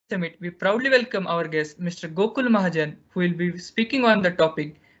CHEM-E-SUMMIT, we proudly welcome our guest, Mr. Gokul Mahajan, who will be speaking on the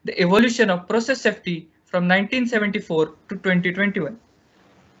topic, the evolution of process safety from 1974 to 2021.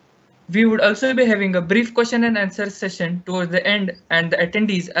 We would also be having a brief question and answer session towards the end, and the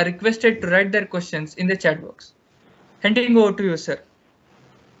attendees are requested to write their questions in the chat box. Handing over to you, sir.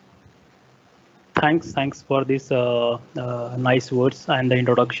 Thanks for this nice words and the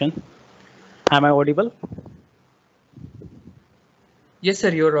introduction. Am I audible? Yes, sir,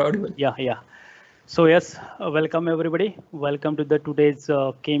 you're audible. Yeah. So yes, welcome everybody. Welcome to the today's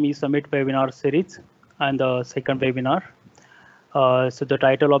CHEM-E-SUMMIT webinar series and the second webinar. So the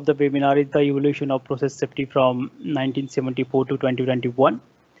title of the webinar is the evolution of process safety from 1974 to 2021.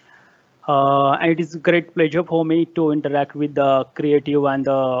 And it is a great pleasure for me to interact with the creative and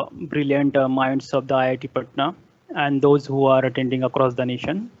the brilliant minds of the IIT Patna and those who are attending across the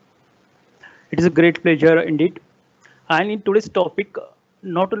nation. It is a great pleasure indeed. And in today's topic,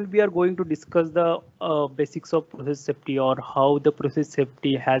 not only we are going to discuss the basics of process safety or how the process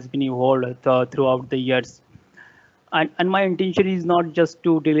safety has been evolved throughout the years. And my intention is not just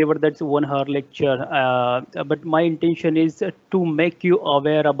to deliver that 1 hour lecture, but my intention is to make you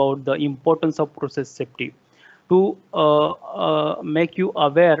aware about the importance of process safety, to make you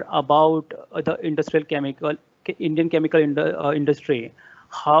aware about the Indian chemical industry,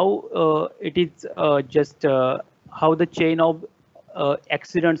 how it is how the chain of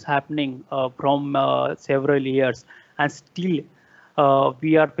accidents happening from several years, and still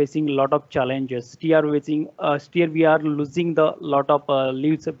we are facing a lot of challenges. Still we are losing the lot of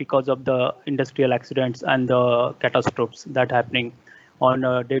lives because of the industrial accidents and the catastrophes that happening on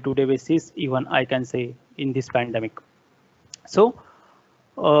a day-to-day basis, even I can say in this pandemic. So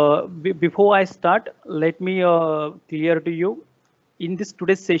before I start, let me clear to you, in this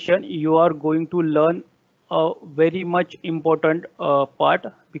today's session, you are going to learn a very much important part,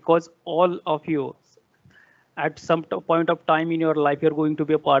 because all of you at some point of time in your life, you're going to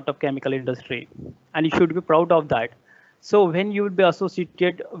be a part of chemical industry, and you should be proud of that. So when you will be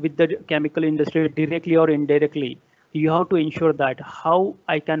associated with the chemical industry directly or indirectly, you have to ensure that how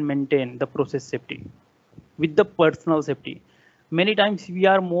I can maintain the process safety with the personal safety. Many times we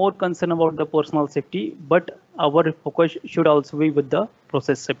are more concerned about the personal safety, but our focus should also be with the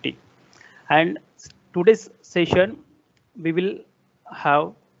process safety. And today's session, we will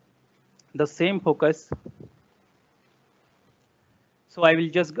have the same focus. So I will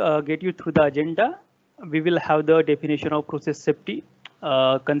just get you through the agenda. We will have the definition of process safety,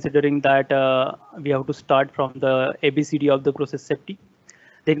 considering that we have to start from the ABCD of the process safety,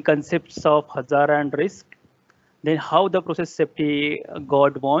 then concepts of hazard and risk, then how the process safety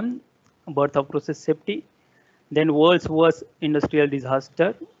got born, birth of process safety, then world's worst industrial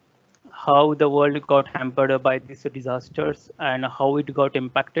disaster, how the world got hampered by these disasters and how it got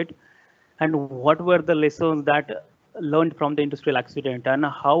impacted, and what were the lessons that learned from the industrial accident, and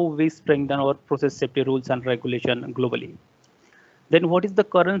how we strengthen our process safety rules and regulation globally. Then what is the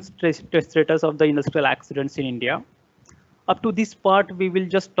current status of the industrial accidents in India? Up to this part, we will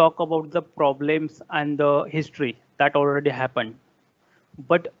just talk about the problems and the history that already happened.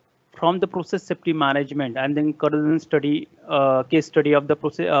 But from the process safety management and then current study, case study of the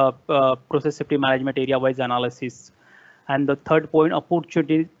process safety management area-wise analysis, and the third point,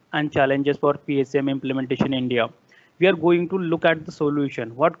 opportunities and challenges for PSM implementation in India. We are going to look at the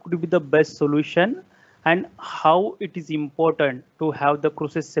solution. What could be the best solution, and how it is important to have the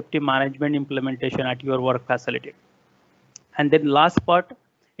process safety management implementation at your work facility. And then last part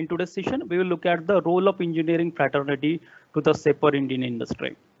in today's session, we will look at the role of engineering fraternity to the safer Indian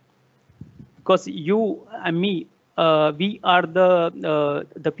industry. Because you and me, we are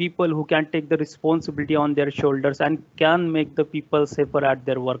the people who can take the responsibility on their shoulders and can make the people safer at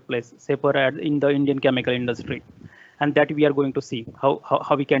their workplace, safer in the Indian chemical industry. And that we are going to see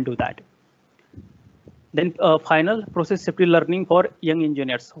how we can do that. Then final, process safety learning for young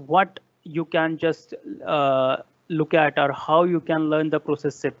engineers. What you can just look at, or how you can learn the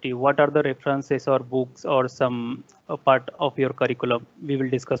process safety. What are the references or books or some part of your curriculum? We will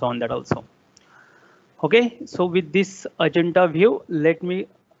discuss on that also. Okay, so with this agenda view, let me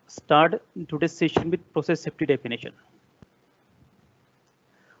start today's session with process safety definition.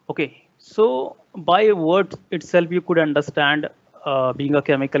 Okay, so by words itself, you could understand being a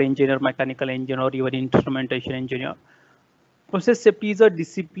chemical engineer, mechanical engineer, or even instrumentation engineer. Process safety is a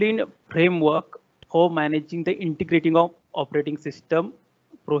disciplined framework for managing the integrating of operating system,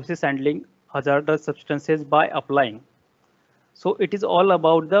 process handling, hazardous substances by applying. So it is all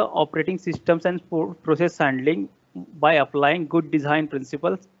about the operating systems and process handling by applying good design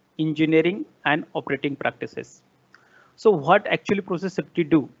principles, engineering and operating practices. So what actually process safety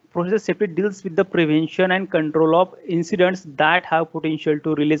do? process safety deals with the prevention and control of incidents that have potential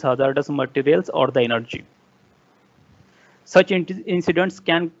to release hazardous materials or the energy. Such incidents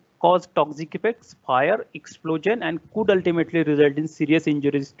can cause toxic effects, fire, explosion, and could ultimately result in serious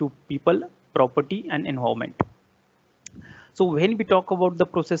injuries to people, property, and environment. So when we talk about the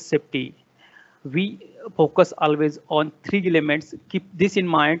process safety, we focus always on three elements. Keep this in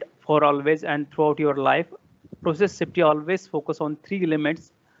mind for always and throughout your life. Process safety always focus on three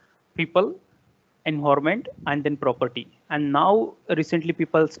elements: people, environment, and then property. And now recently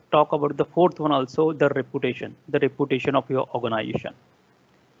people talk about the fourth one also, the reputation of your organization.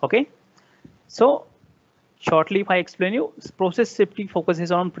 Okay, so shortly if I explain you, process safety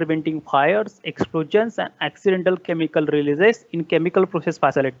focuses on preventing fires, explosions, and accidental chemical releases in chemical process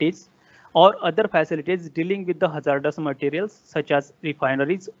facilities or other facilities dealing with the hazardous materials such as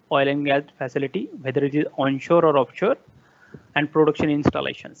refineries, oil and gas facility, whether it is onshore or offshore, and production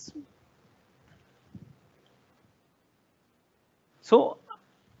installations. So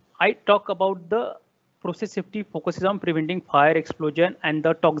I talk about the process safety focuses on preventing fire, explosion, and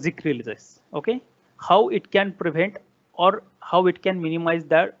the toxic releases. Okay, how it can prevent or how it can minimize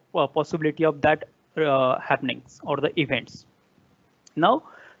that possibility of that happenings or the events. Now,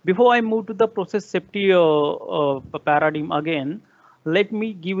 before I move to the process safety paradigm again, let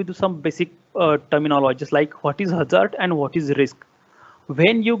me give you some basic terminologies like what is hazard and what is risk.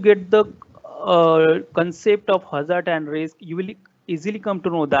 When you get the concept of hazard and risk, you will easily come to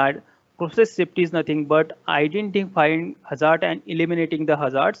know that process safety is nothing but identifying hazard and eliminating the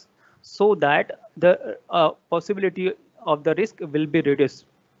hazards so that the possibility of the risk will be reduced,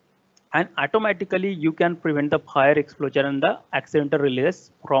 and automatically you can prevent the fire, explosion, and the accidental release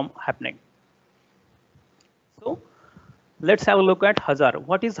from happening. So let's have a look at hazard.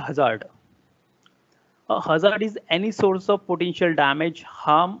 What is hazard? A hazard is any source of potential damage,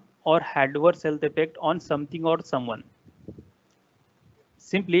 harm, or adverse health effect on something or someone.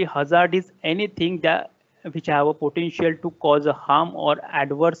 Simply, hazard is anything that which have a potential to cause a harm or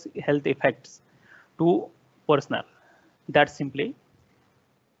adverse health effects to personnel. That's simply.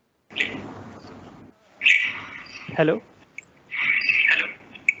 Hello.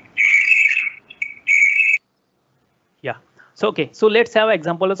 Yeah. So okay. So let's have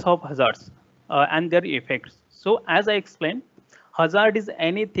examples of hazards and their effects. So as I explained, hazard is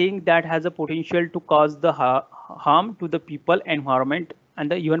anything that has a potential to cause the harm to the people, environment, and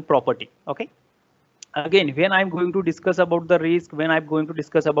the even property. Okay. Again, when I'm going to discuss about the risk, when I'm going to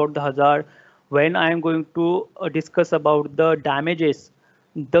discuss about the hazard, when I'm going to discuss about the damages,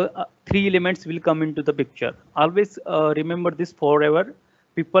 the three elements will come into the picture. Always remember this forever: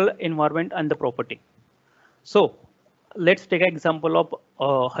 people, environment, and the property. So let's take an example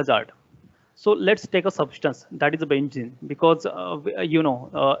of hazard. So let's take a substance that is a benzene, because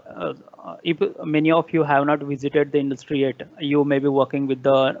if many of you have not visited the industry yet, you may be working with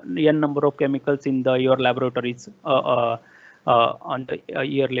the n number of chemicals in your laboratories on the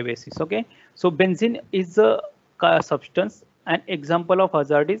yearly basis. Okay, so benzene is a substance. An example of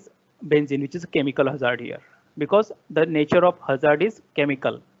hazard is benzene, which is a chemical hazard here, because the nature of hazard is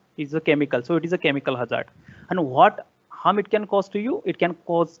chemical, is a chemical, so it is a chemical hazard. And what harm it can cause to you? It can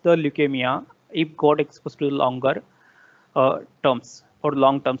cause the leukemia if got exposed to longer terms. For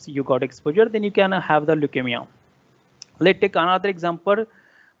long terms you got exposure, then you can have the leukemia. Let's take another example: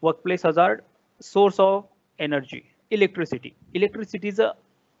 workplace hazard. Source of energy, electricity. Electricity is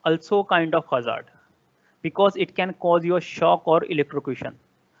also kind of hazard because it can cause you a shock or electrocution.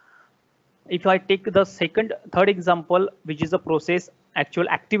 If I take the third example, which is a process, actual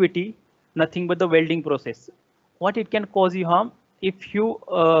activity, nothing but the welding process. What it can cause you harm? If you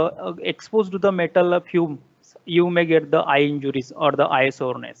exposed to the metal fumes, you may get the eye injuries or the eye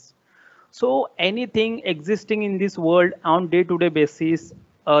soreness. So anything existing in this world on day-to-day basis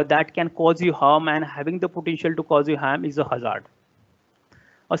that can cause you harm and having the potential to cause you harm is a hazard.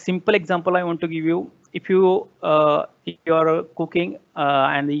 A simple example I want to give you: if you are cooking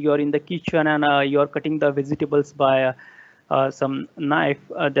and you are in the kitchen and you are cutting the vegetables by some knife,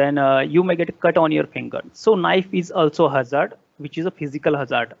 then you may get cut on your finger. So knife is also a hazard, which is a physical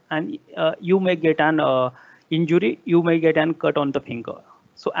hazard, and you may get an injury, you may get an cut on the finger.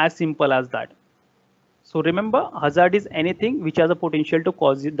 So as simple as that. So remember, hazard is anything which has a potential to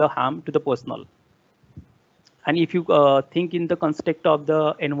cause the harm to the personal. And if you think in the context of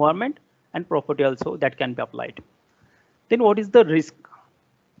the environment and property also, that can be applied. Then what is the risk?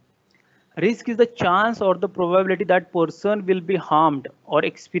 Risk is the chance or the probability that person will be harmed or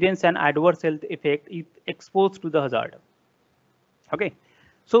experience an adverse health effect if exposed to the hazard. Okay,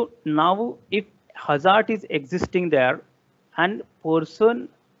 so now if hazard is existing there and person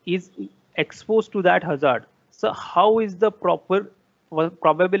is exposed to that hazard. So how is the proper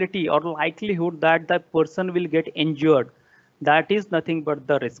probability or likelihood that that person will get injured? That is nothing but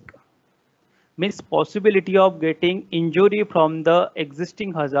the risk. Means possibility of getting injury from the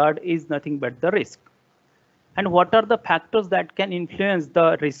existing hazard is nothing but the risk. And what are the factors that can influence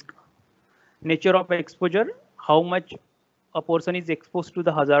the risk? Nature of exposure, how much a person is exposed to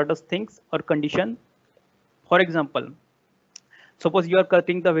the hazardous things or condition. For example, suppose you are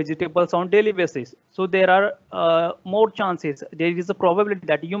cutting the vegetables on daily basis, so there are more chances, there is a probability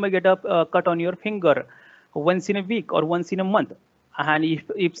that you may get a cut on your finger once in a week or once in a month. And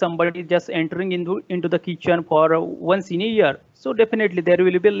if somebody is just entering into the kitchen for once in a year, so definitely there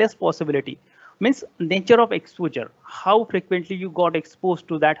will be less possibility. Means nature of exposure, how frequently you got exposed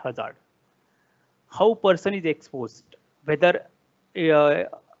to that hazard, how person is exposed, whether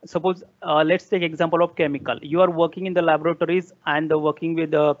suppose let's take example of chemical. You are working in the laboratories and working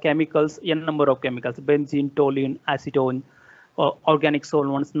with chemicals, a number of chemicals, benzene, toluene, acetone, organic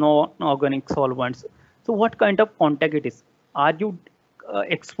solvents, non-organic solvents. So what kind of contact it is? Are you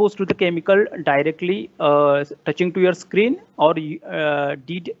exposed to the chemical directly touching to your screen, or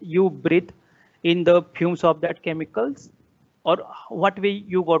did you breathe in the fumes of that chemicals, or what way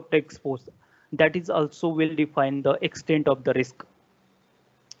you got exposed? That is also will define the extent of the risk.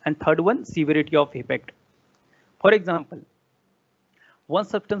 And third one, severity of effect. For example, one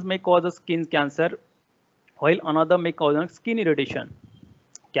substance may cause a skin cancer, while another may cause a skin irritation.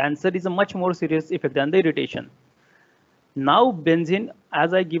 Cancer is a much more serious effect than the irritation. Now benzene,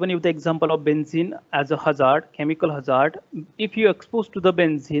 as I given you the example of benzene as a hazard, chemical hazard, if you exposed to the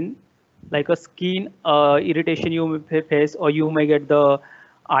benzene, like a skin irritation you may face, or you may get the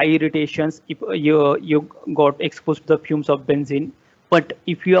eye irritations if you got exposed to the fumes of benzene. But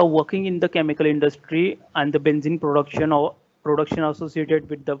if you are working in the chemical industry and the benzene production or production associated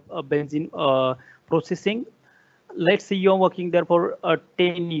with the benzene processing, let's say you're working there for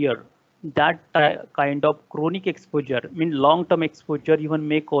 10 years, that kind of chronic exposure, I mean long-term exposure, even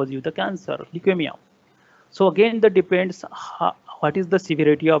may cause you the cancer, leukemia. So again, that depends what is the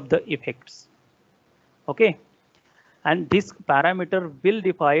severity of the effects. Okay, and this parameter will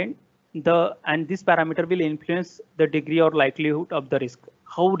define the, and this parameter will influence the degree or likelihood of the risk,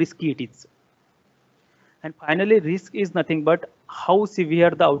 how risky it is. And finally, risk is nothing but how severe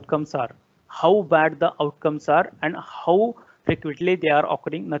the outcomes are, how bad the outcomes are, and how frequently they are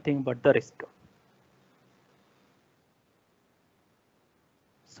occurring, nothing but the risk.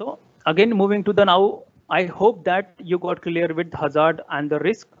 So again, moving to the now, I hope that you got clear with hazard and the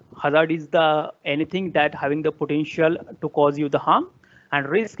risk. Hazard is the anything that having the potential to cause you the harm, and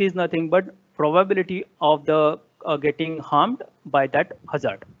risk is nothing but probability of the getting harmed by that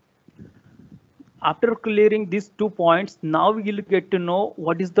hazard. After clearing these 2 points, now we will get to know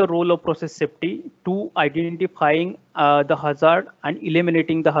what is the role of process safety to identifying the hazard and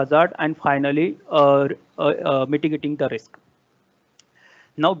eliminating the hazard, and finally mitigating the risk.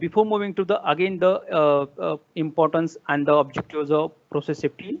 Now, before moving to the again the importance and the objectives of process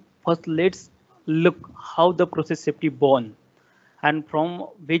safety, first let's look how the process safety born and from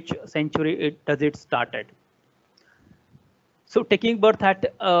which century does it started. So taking birth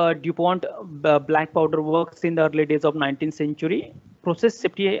at DuPont black powder works in the early days of 19th century, process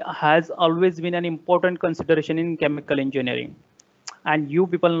safety has always been an important consideration in chemical engineering. And you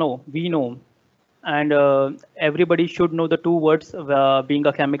people know, we know, and everybody should know the two words being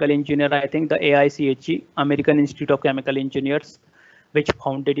a chemical engineer. I think the AICHE, American Institute of Chemical Engineers, which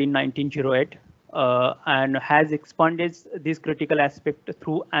founded in 1908 and has expanded this critical aspect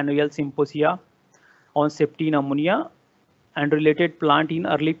through annual symposia on safety in ammonia and related plant in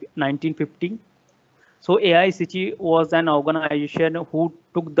early 1950. So AICHE was an organization who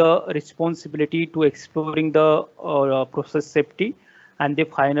took the responsibility to exploring the process safety, and they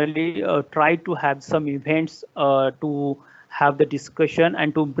finally tried to have some events to have the discussion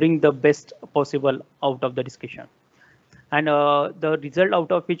and to bring the best possible out of the discussion. And the result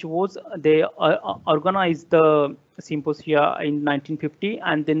out of which was they organized the symposia in 1950,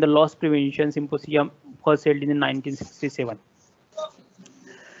 and then the loss prevention symposium first held in 1967.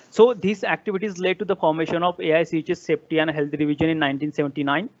 So these activities led to the formation of AICHE's Safety and Health Division in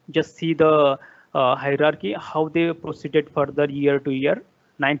 1979. Just see the hierarchy, how they proceeded further year to year.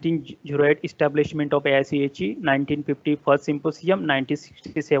 1908 establishment of AICHE, 1950 first symposium,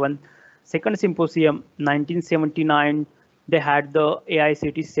 1967 second symposium, 1979 they had the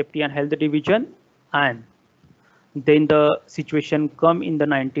AICHE Safety and Health Division, and then the situation come in the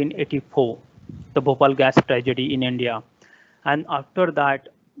 1984, the Bhopal gas tragedy in India. And after that,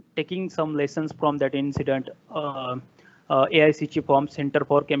 taking some lessons from that incident, AICHE formed Center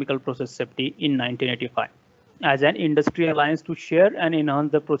for Chemical Process Safety in 1985 as an industry alliance to share and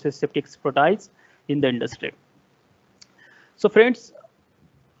enhance the process safety expertise in the industry. So friends,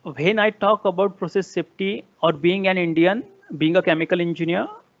 when I talk about process safety or being an Indian, being a chemical engineer,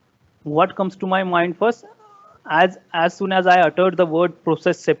 what comes to my mind first? As soon as I uttered the word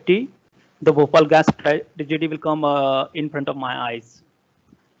process safety, the Bhopal gas tragedy will come in front of my eyes.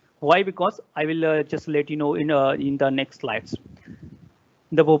 Why? Because I will just let you know in the next slides.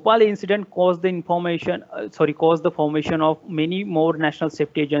 The Bhopal incident caused caused the formation of many more national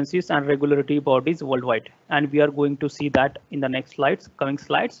safety agencies and regulatory bodies worldwide, and we are going to see that in the next slides, coming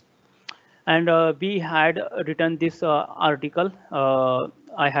slides. And we had written this article.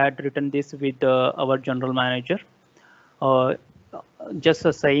 I had written this with our general manager,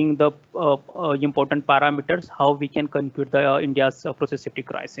 just saying the important parameters how we can compute the India's process safety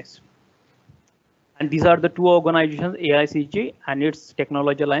crisis. And these are the two organizations, AICG and its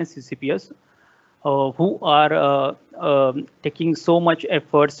Technology Alliance, CCPS, who are taking so much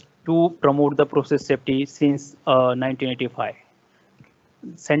efforts to promote the process safety since 1985.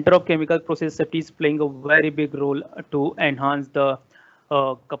 Center of Chemical Process Safety is playing a very big role to enhance the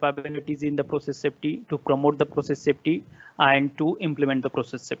capabilities in the process safety, to promote the process safety, and to implement the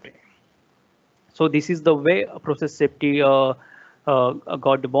process safety. So this is the way process safety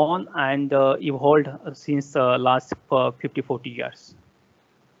got born and evolved since last 50-40 years.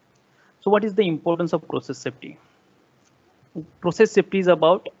 So what is the importance of process safety? Process safety is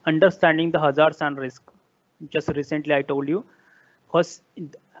about understanding the hazards and risk. Just recently I told you, first,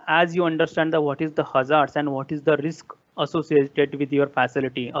 as you understand what is the hazards and what is the risk associated with your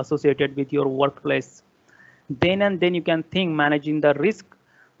facility, associated with your workplace, then you can think managing the risk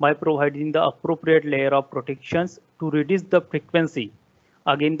by providing the appropriate layer of protections to reduce the frequency,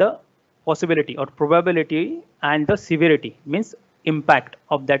 again the possibility or probability and the severity, means impact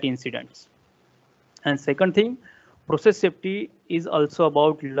of that incident. And second thing, process safety is also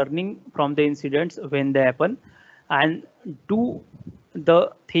about learning from the incidents when they happen and do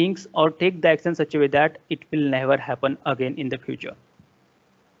the things or take the action such a way that it will never happen again in the future.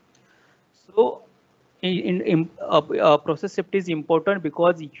 So process safety is important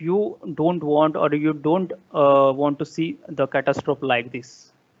because you don't want or you don't want to see the catastrophe like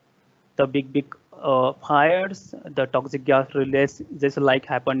this, the big fires, the toxic gas release, just like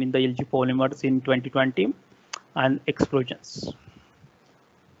happened in the LG polymers in 2020, and explosions.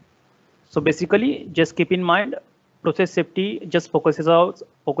 So basically, just keep in mind, process safety just focuses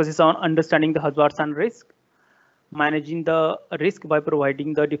on understanding the hazards and risk, managing the risk by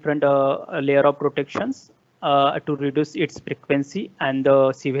providing the different layer of protections to reduce its frequency and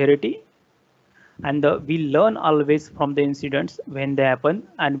the severity. And we learn always from the incidents when they happen,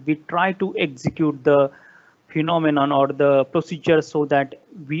 and we try to execute the phenomenon or the procedure so that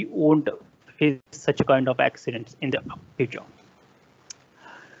we won't face such kind of accidents in the future.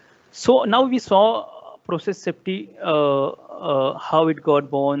 So now we saw process safety, how it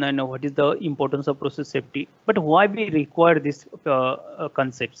got born and what is the importance of process safety, but why we require these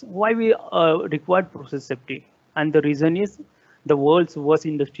concepts, why we require process safety. And the reason is the world's worst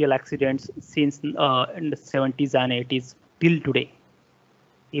industrial accidents since in the 70s and 80s till today.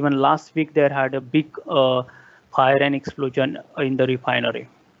 Even last week there had a big fire and explosion in the refinery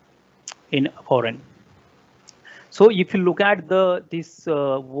in foreign. So if you look at this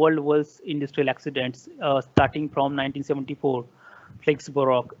world's industrial accidents starting from 1974,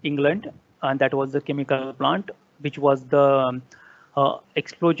 Flexborough, England, and that was the chemical plant, which was the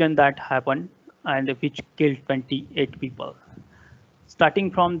explosion that happened and which killed 28 people. Starting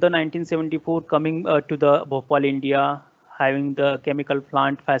from the 1974, coming to the Bhopal, India, having the chemical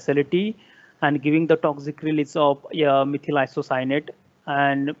plant facility and giving the toxic release of methyl isocyanate.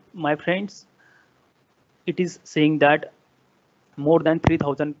 And my friends, it is saying that more than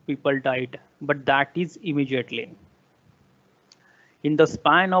 3,000 people died, but that is immediately. In the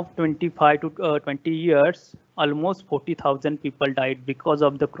span of 25 to 20 years, almost 40,000 people died because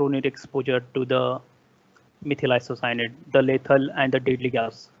of the chronic exposure to the methyl isocyanate, the lethal and the deadly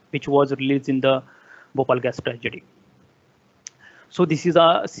gas, which was released in the Bhopal gas tragedy. So this is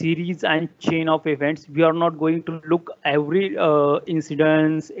a series and chain of events. We are not going to look every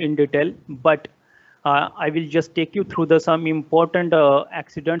incidents in detail, but I will just take you through some important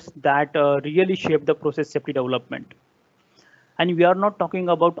accidents that really shaped the process safety development. And we are not talking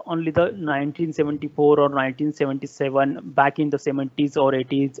about only the 1974 or 1977, back in the 70s or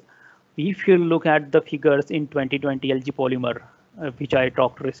 80s. If you look at the figures in 2020 LG polymer, which I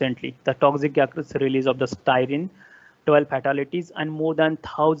talked recently, the toxic gas release of the styrene, 12 fatalities, and more than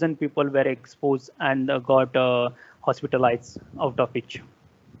 1,000 people were exposed and got hospitalized, out of which.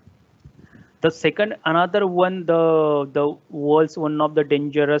 The second, another one, the world's one of the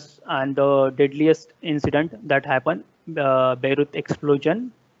dangerous and the deadliest incident that happened, Beirut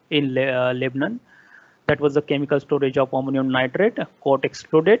explosion in Lebanon. That was the chemical storage of ammonium nitrate got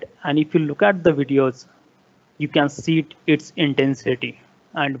exploded, and if you look at the videos, you can see its intensity,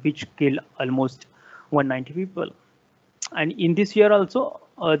 and which killed almost 190 people. And in this year also,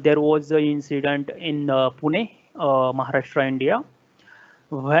 there was an incident in Pune, Maharashtra, India,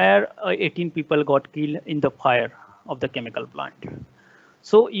 where 18 people got killed in the fire of the chemical plant.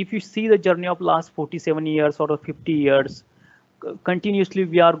 So if you see the journey of last 47 years or 50 years, continuously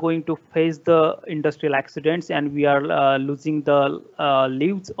we are going to face the industrial accidents, and we are losing the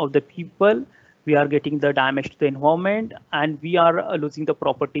lives of the people. We are getting the damage to the environment, and we are losing the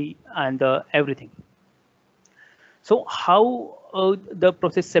property and everything. So how the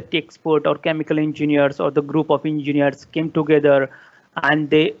process safety expert or chemical engineers or the group of engineers came together and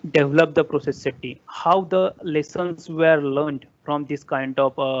they developed the process safety? How the lessons were learned from this kind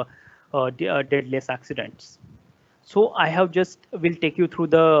of deadliest accidents? So I have just will take you through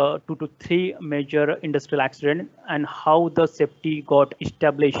the 2 to 3 major industrial accidents and how the safety got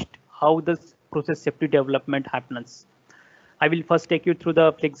established, how the process safety development happens. I will first take you through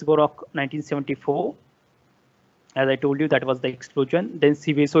the Flixborough 1974. As I told you, that was the explosion. Then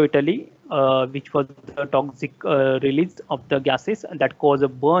Seveso, Italy, which was the toxic release of the gases that caused a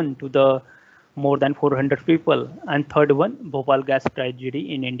burn to the more than 400 people. And third one, Bhopal gas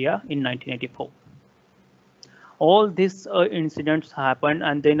tragedy in India in 1984. All these incidents happened,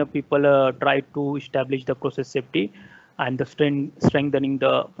 and then people tried to establish the process safety and the strengthening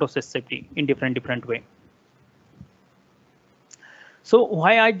the process safety in different way. So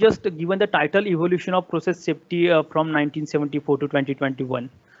why I just given the title evolution of process safety from 1974 to 2021?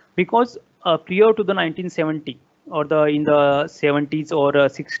 Because prior to the 1970 or in the 70s or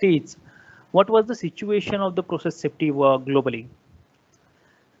 60s, what was the situation of the process safety globally?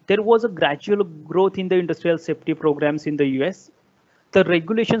 There was a gradual growth in the industrial safety programs in the US. The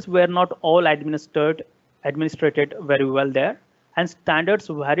regulations were not all administrated very well there, and standards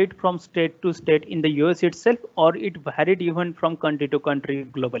varied from state to state in the US itself, or it varied even from country to country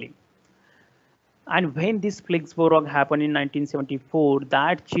globally. And when this Flixborough happened in 1974,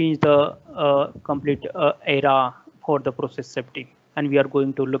 that changed the complete era for the process safety, and we are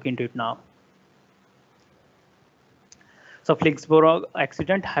going to look into it now. So Flixborough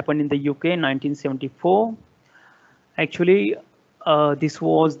accident happened in the UK in 1974. Actually, this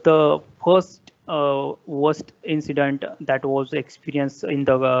was the first worst incident that was experienced in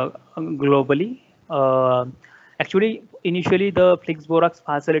the globally. Actually, initially the Flixborough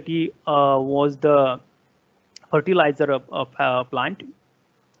facility was the fertilizer plant,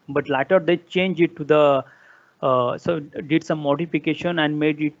 but later they changed it to the so did some modification and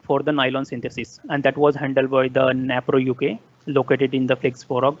made it for the nylon synthesis, and that was handled by the Napro UK, located in the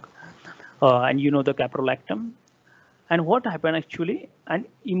Flixborough, and you know the caprolactam. And what happened actually, an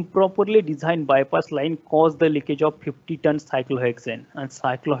improperly designed bypass line caused the leakage of 50-ton cyclohexane, and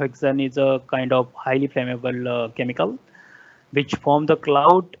cyclohexane is a kind of highly flammable chemical which formed the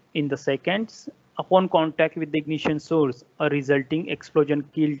cloud in the seconds. Upon contact with the ignition source, a resulting explosion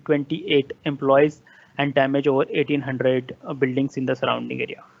killed 28 employees and damaged over 1,800 buildings in the surrounding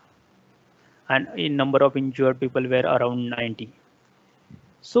area. And in number of injured people were around 90.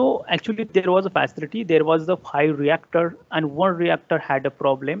 So actually there was a facility, there was the 5 reactor, and one reactor had a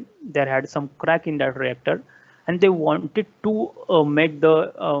problem. There had some crack in that reactor, and they wanted to make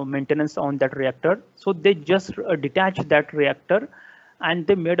the maintenance on that reactor. So they just detached that reactor and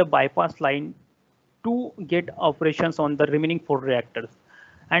they made a bypass line to get operations on the remaining 4 reactors.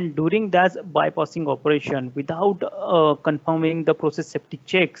 And during that bypassing operation, without confirming the process safety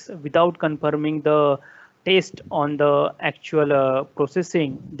checks, without confirming the test on the actual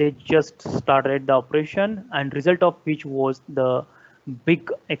processing, they just started the operation, and result of which was the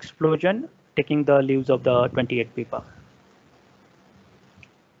big explosion, taking the lives of the 28 people.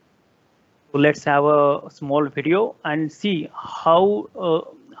 So let's have a small video and see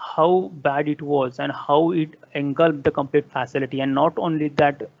how bad it was and how it engulfed the complete facility, and not only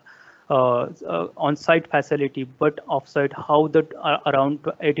that on-site facility, but off-site, how the around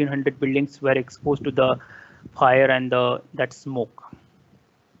 1,800 buildings were exposed to the fire and that smoke.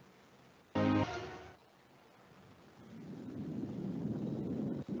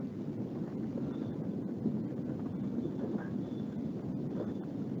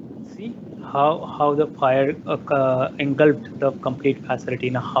 See how the fire engulfed the complete facility,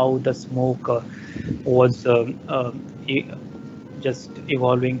 and how the smoke was just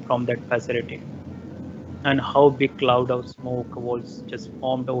evolving from that facility. and how big cloud of smoke was just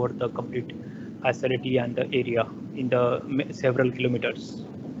formed over the complete facility and the area in the several kilometers.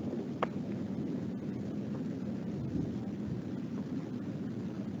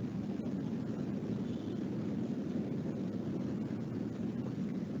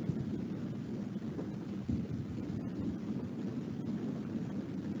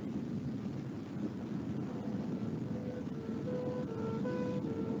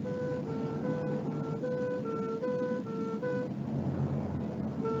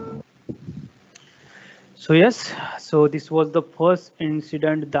 So yes, so this was the first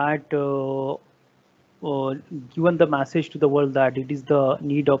incident that given the message to the world that it is the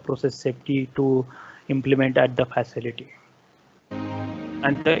need of process safety to implement at the facility,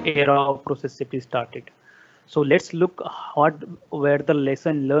 and the era of process safety started. So let's look what were the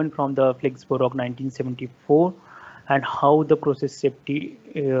lesson learned from the Flexborough 1974 and how the process safety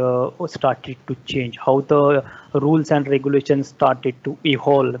started to change, how the rules and regulations started to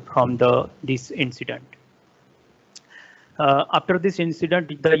evolve from this incident. After this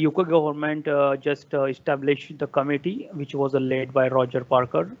incident, the UK government just established the committee, which was led by Roger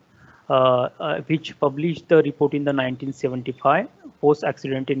Parker, which published the report in the 1975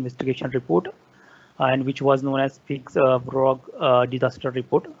 post-accident investigation report, and which was known as Flexborough disaster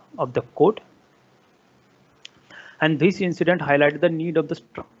report of the court. And this incident highlighted the need of the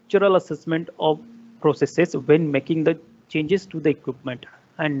structural assessment of processes when making the changes to the equipment.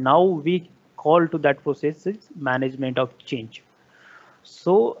 And now we call to that process is management of change.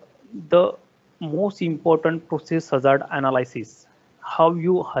 So the most important process hazard analysis, how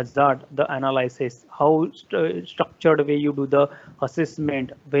you hazard the analysis, how structured way you do the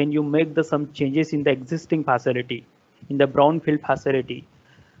assessment when you make some changes in the existing facility, in the brownfield facility,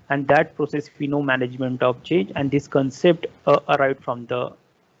 and that process we know management of change, and this concept arrived from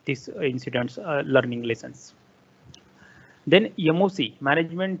these incidents learning lessons. Then MOC,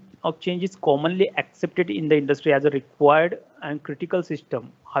 management of change, is commonly accepted in the industry as a required and critical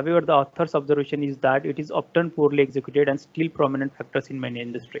system. However, the author's observation is that it is often poorly executed and still prominent factors in many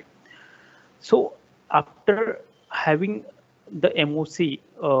industry. So after having the MOC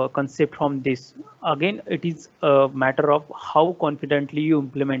concept from this, again, it is a matter of how confidently you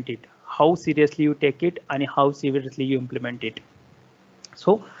implement it, how seriously you take it, and how seriously you implement it.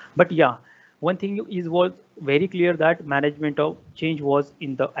 So, but yeah, one thing was very clear that management of change was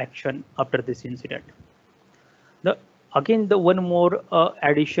in the action after this incident. Again, the one more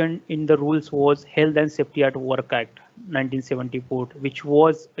addition in the rules was Health and Safety at Work Act 1974, which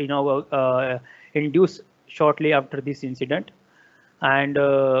was induced shortly after this incident. And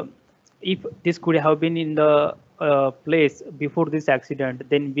if this could have been in the place before this accident,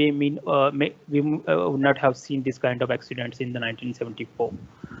 then we would not have seen this kind of accidents in the 1974.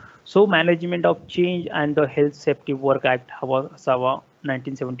 So management of change and the Health Safety Work Act SAWA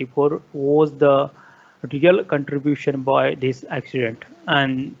 1974 was the real contribution by this accident,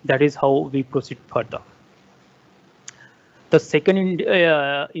 and that is how we proceed further. The second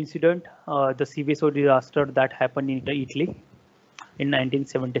incident, the CHEM-E-SUMMIT disaster that happened in Italy in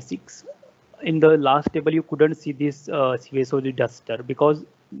 1976. In the last table, you couldn't see this CHEM-E-SUMMIT disaster because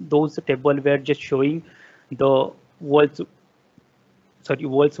those tables were just showing the world's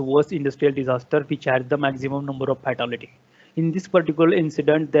worst industrial disaster, which had the maximum number of fatality. In this particular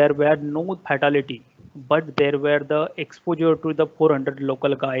incident, there were no fatality, but there were the exposure to the 400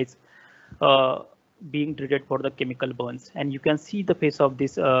 local guys being treated for the chemical burns. And you can see the face of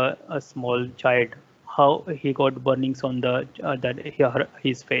this a small child, how he got burnings on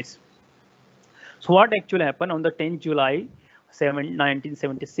his face. So what actually happened on the 10th July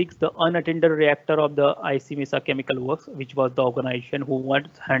 1976, the unattended reactor of the IC Chemical Works, which was the organization who was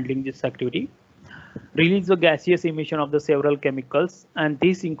handling this activity, released the gaseous emission of the several chemicals, and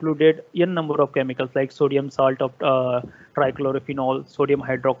this included a number of chemicals like sodium salt of trichlorophenol, sodium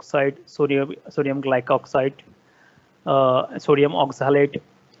hydroxide, sodium glycoxide, sodium oxalate.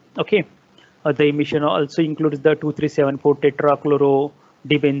 Okay, the emission also includes the 2374 tetrachloro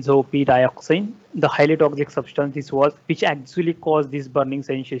dibenzopyrdioxine, the highly toxic substance this was, which actually caused this burning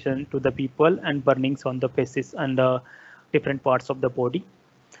sensation to the people and burnings on the faces and the different parts of the body.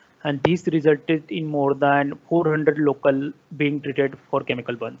 And this resulted in more than 400 local being treated for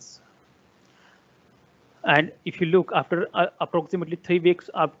chemical burns. And if you look, after approximately 3 weeks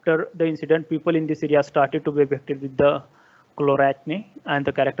after the incident, people in this area started to be affected with the chloracne and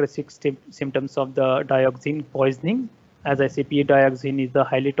the characteristic symptoms of the dioxin poisoning. As I say, P-dioxin is the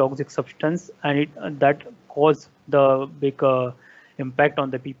highly toxic substance, and that caused the big impact on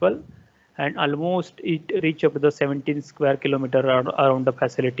the people. And almost it reached up to the 17 square kilometer around the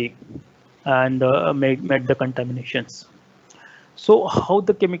facility. and made the contaminations. So how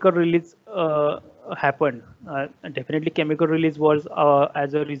the chemical release happened? Definitely chemical release was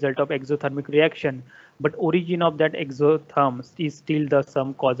as a result of exothermic reaction, but origin of that exotherms is still the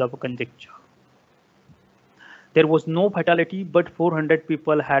some cause of conjecture. There was no fatality, but 400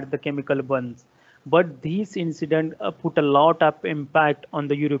 people had the chemical burns. But this incident put a lot of impact on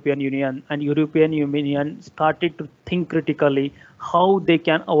the European Union, and European Union started to think critically how they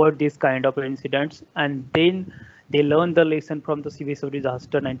can avoid this kind of incidents. And then they learned the lesson from the CVSO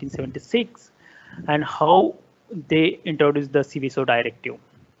disaster 1976 and how they introduced the CVSO directive.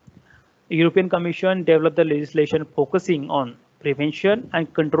 European Commission developed the legislation focusing on prevention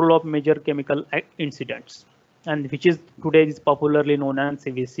and control of major chemical incidents, and which is today is popularly known as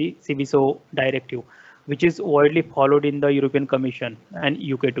CVSO directive, which is widely followed in the European Commission and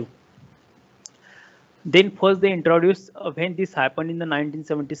UK too. Then first they introduced, when this happened in the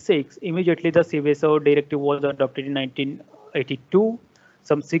 1976, immediately the CVSO directive was adopted in 1982,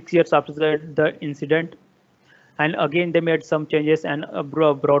 some 6 years after the incident. And again, they made some changes and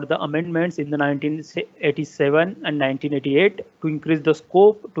brought the amendments in the 1987 and 1988 to increase the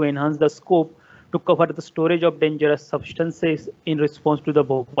scope, to enhance the scope, to cover the storage of dangerous substances in response to the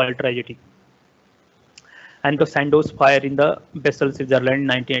Bhopal tragedy and the Sandoz fire in the Basel, Switzerland in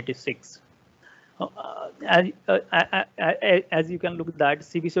 1986. As you can look at that,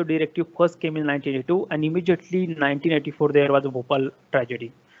 CVSO directive first came in 1982, and immediately in 1984 there was a Bhopal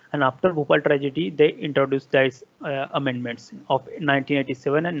tragedy. And after Bhopal tragedy, they introduced these amendments of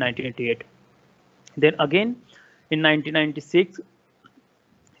 1987 and 1988. Then again, in 1996,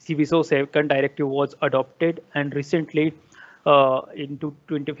 CVSO second directive was adopted, and recently, into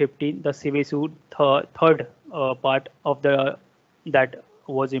 2015, the CVSO third part of that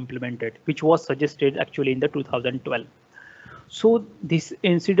was implemented, which was suggested actually in the 2012. So this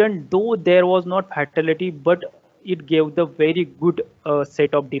incident, though there was not fatality, but it gave the very good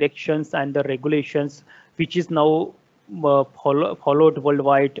set of directions and the regulations, which is now followed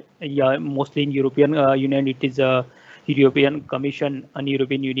worldwide. Yeah, mostly in European Union, it is a European Commission and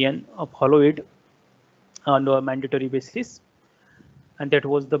European Union follow it on a mandatory basis, and that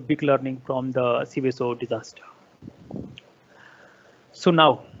was the big learning from the CVSO disaster. So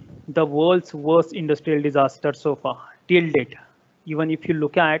now, the world's worst industrial disaster so far till date. Even if you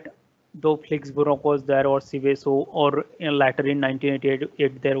look at, though Flixborough was there, or CVSO, or later in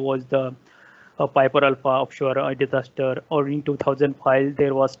 1988 there was the Piper Alpha offshore disaster, or in 2005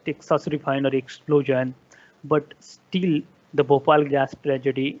 there was Texas refinery explosion, but still the Bhopal gas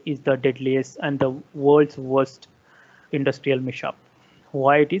tragedy is the deadliest and the world's worst industrial mishap.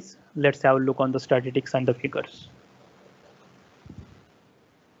 Why it is? Let's have a look on the statistics and the figures.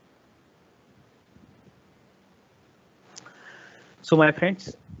 So my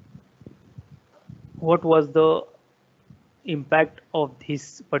friends, what was the impact of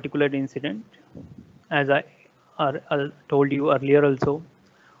this particular incident? As I told you earlier also,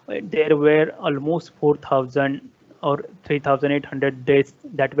 there were almost 4,000 or 3,800 deaths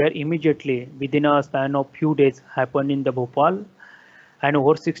that were immediately within a span of few days happened in the Bhopal, and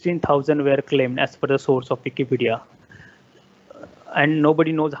over 16,000 were claimed as per the source of Wikipedia. And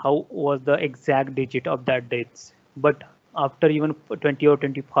nobody knows how was the exact digit of that deaths. But after even 20 or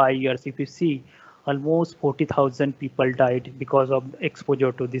 25 years, if you see, almost 40,000 people died because of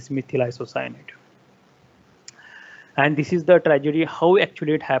exposure to this methyl isocyanate. And this is the tragedy, how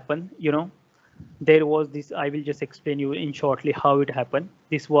actually it happened. You know, there was this, I will just explain you in shortly how it happened.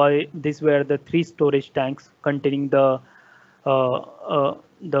 These were the 3 storage tanks containing the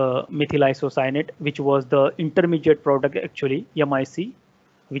methyl isocyanate, which was the intermediate product actually, MIC,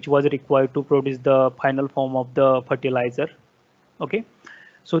 which was required to produce the final form of the fertilizer. Okay,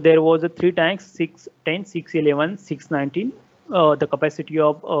 so there was a 3 tanks, 610, 611, 619. The capacity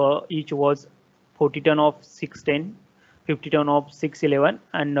of each was 40 ton of 610, 50 ton of 611,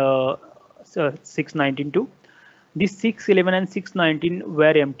 and 619 too. These 611 and 619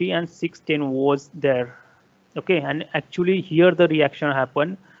 were empty, and 610 was there. Okay, and actually here the reaction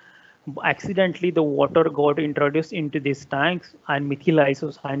happened. Accidentally, the water got introduced into these tanks, and methyl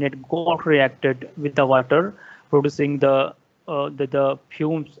isocyanate got reacted with the water, producing the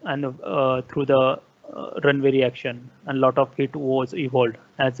fumes and through the runway reaction, and a lot of it was evolved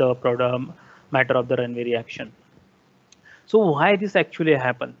as a matter of the runway reaction. So why this actually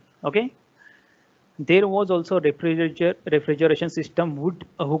happened? Okay, there was also a refrigeration system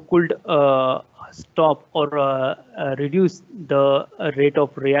who could stop or reduce the rate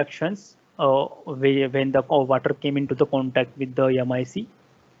of reactions when the water came into the contact with the MIC.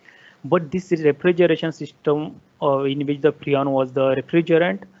 But this refrigeration system in which the freon was the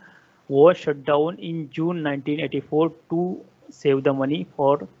refrigerant was shut down in June 1984 to save the money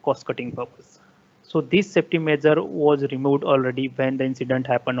for cost cutting purpose. So this safety measure was removed already when the incident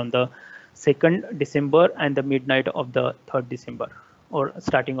happened on the 2nd December and the midnight of the 3rd December or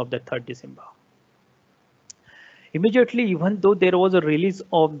starting of the 3rd December. Immediately, even though there was a release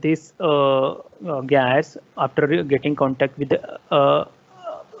of this gas after getting contact with the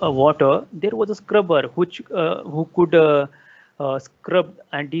water, there was a scrubber which who could scrub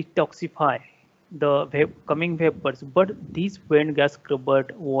and detoxify the coming vapors, but this vent gas scrubber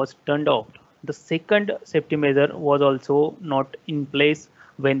was turned off. The second safety measure was also not in place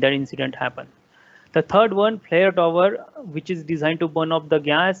when that incident happened. The third one, flare tower, which is designed to burn off the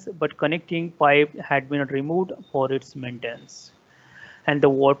gas, but connecting pipe had been removed for its maintenance. And the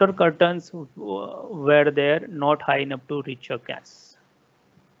water curtains were there, not high enough to reach a gas.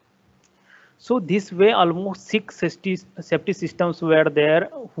 So this way, almost 6 safety systems were there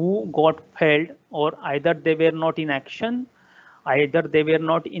who got failed, or either they were not in action, either they were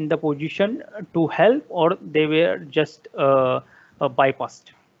not in the position to help, or they were just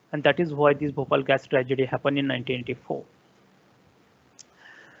bypassed. And that is why this Bhopal gas tragedy happened in 1984.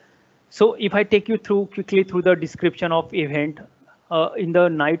 So if I take you through quickly through the description of event, in the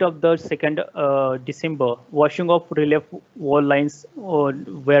night of the 2nd December, washing of relief wall lines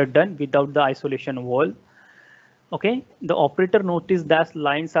were done without the isolation wall. Okay, the operator noticed that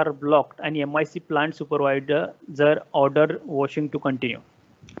lines are blocked and MIC plant supervisor ordered washing to continue.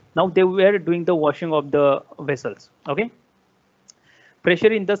 Now they were doing the washing of the vessels. Okay.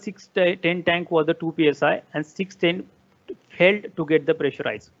 Pressure in the 610 tank was the 2 psi and 610 failed to get the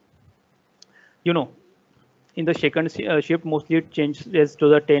pressurized. You know, in the second shift, mostly it changes to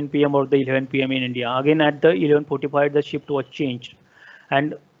the 10 p.m. or the 11 p.m. in India. Again, at the 11:45, the shift was changed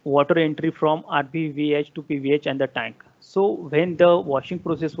and water entry from RBVH to PVH and the tank. So when the washing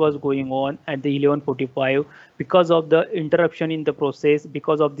process was going on at the 11:45, because of the interruption in the process,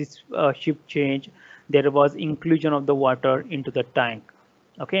 because of this shift change, there was inclusion of the water into the tank.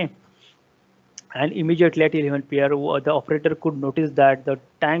 Okay, and immediately at 11 p.m. the operator could notice that the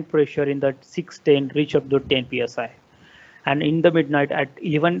tank pressure in the 610 reached up to 10 psi, and in the midnight at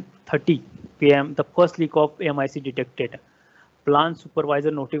 11:30 p.m. the first leak of MIC detected. Plant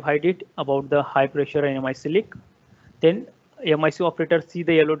supervisor notified it about the high pressure MIC leak. Then MIC operator see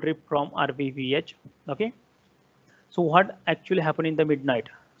the yellow drip from RVVH. Okay, so what actually happened in the midnight?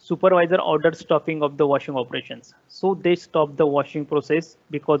 Supervisor ordered stopping of the washing operations. So they stopped the washing process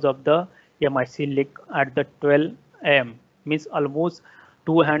because of the MIC leak at the 12 am, means almost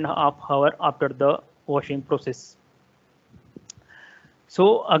 2.5 hours after the washing process.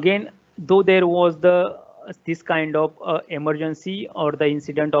 So again, though there was this kind of emergency or the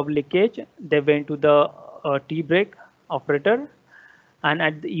incident of leakage, they went to the tea break operator, and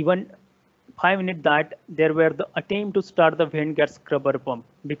at even 5 minutes that there were the attempt to start the vent gas scrubber pump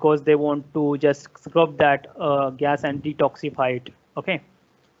because they want to just scrub that gas and detoxify it. Okay,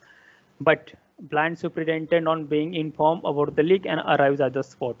 but plant superintendent on being informed about the leak and arrives at the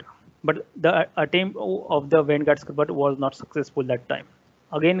spot, but the attempt of the vent gas scrubber was not successful that time.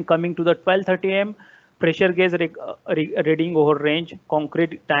 Again, coming to the 12:30 am, pressure gauge reading over range,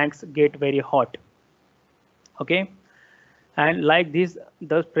 concrete tanks get very hot. Okay, and like this,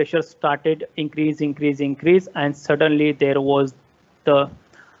 the pressure started increase, and suddenly there was the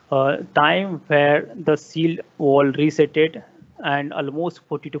time where the seal wall resetted, and almost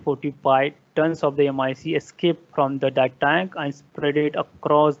 40 to 45 tons of the MIC escaped from that tank and spread it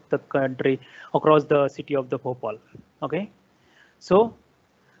across the country, across the city of the Bhopal. Okay, so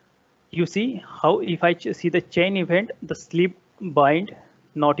you see how if I see the chain event, the slip bind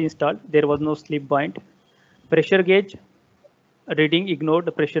not installed, there was no slip bind. Pressure gauge reading ignored,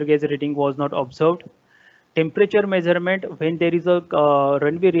 the pressure gauge reading was not observed. Temperature measurement, when there is a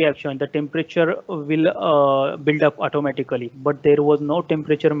runway reaction, the temperature will build up automatically, but there was no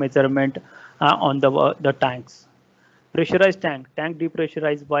temperature measurement on the tanks. Pressurized tank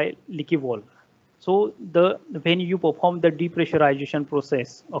depressurized by leaky valve. So when you perform the depressurization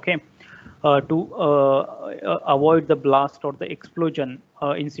process, okay, to avoid the blast or the explosion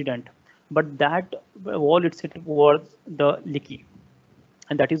incident, but that wall itself was the leaky,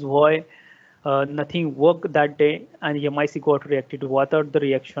 and that is why nothing worked that day, and MIC got reacted to water. The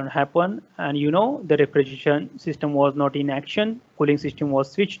reaction happened, and you know the refrigeration system was not in action. Cooling system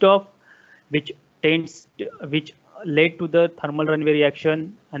was switched off, which led to the thermal runaway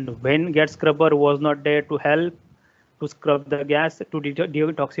reaction. And when gas scrubber was not there to help to scrub the gas to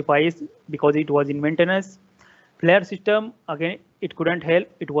detoxify it because it was in maintenance. Flare system, again, it couldn't help.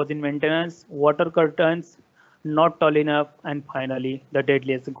 It was in maintenance. Water curtains not tall enough, and finally the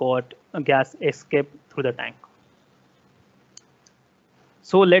deadliest gas escape through the tank.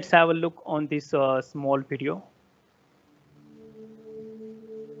 So let's have a look on this small video.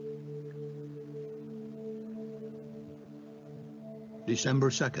 December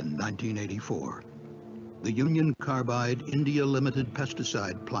 2nd, 1984. The Union Carbide India Limited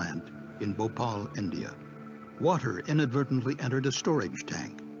pesticide plant in Bhopal, India. Water inadvertently entered a storage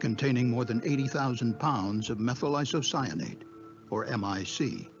tank containing more than 80,000 pounds of methyl isocyanate, or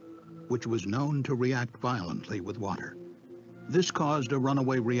MIC, which was known to react violently with water. This caused a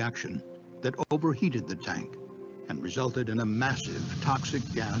runaway reaction that overheated the tank and resulted in a massive toxic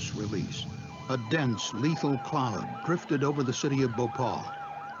gas release. A dense, lethal cloud drifted over the city of Bhopal,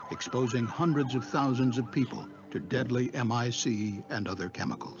 exposing hundreds of thousands of people to deadly MIC and other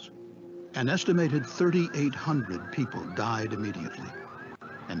chemicals. An estimated 3,800 people died immediately,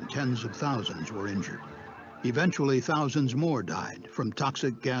 and tens of thousands were injured. Eventually, thousands more died from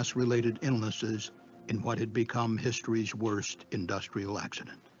toxic gas-related illnesses in what had become history's worst industrial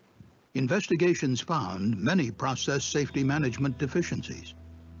accident. Investigations found many process safety management deficiencies,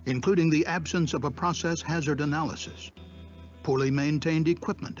 including the absence of a process hazard analysis, poorly maintained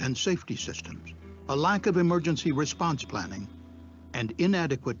equipment and safety systems, a lack of emergency response planning, and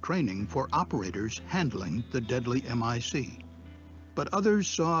inadequate training for operators handling the deadly MIC. But others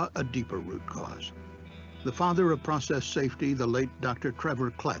saw a deeper root cause. The father of process safety, the late Dr. Trevor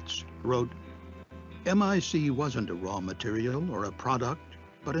Kletz, wrote, "MIC wasn't a raw material or a product,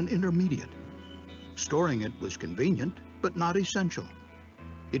 but an intermediate. Storing it was convenient, but not essential.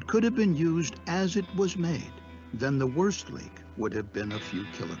 It could have been used as it was made. Then the worst leak would have been a few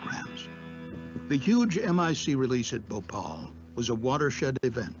kilograms." The huge MIC release at Bhopal was a watershed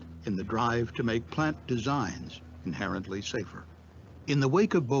event in the drive to make plant designs inherently safer. In the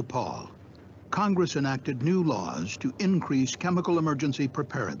wake of Bhopal, Congress enacted new laws to increase chemical emergency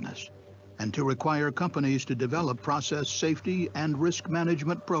preparedness and to require companies to develop process safety and risk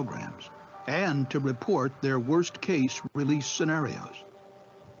management programs and to report their worst-case release scenarios.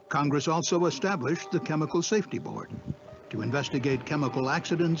 Congress also established the Chemical Safety Board to investigate chemical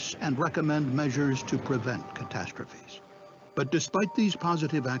accidents and recommend measures to prevent catastrophes. But despite these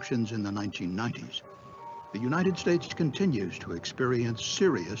positive actions in the 1990s, the United States continues to experience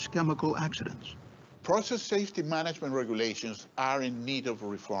serious chemical accidents. Process safety management regulations are in need of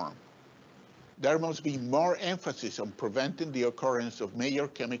reform. There must be more emphasis on preventing the occurrence of major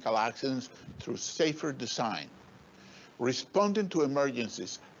chemical accidents through safer design, responding to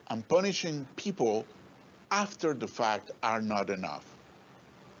emergencies, and punishing people after the fact are not enough.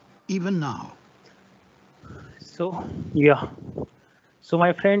 Even now. So, yeah. So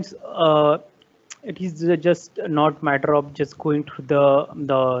my friends, it is just not matter of just going through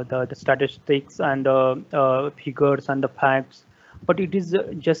the statistics and the figures and the facts, but it is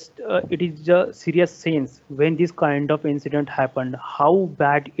just it is a serious sense when this kind of incident happened, how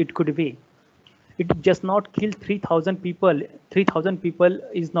bad it could be. It just not killed 3,000 people. 3,000 people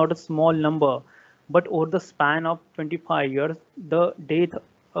is not a small number, but over the span of 25 years, the death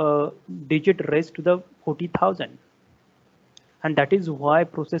digit raised to the 40,000. And that is why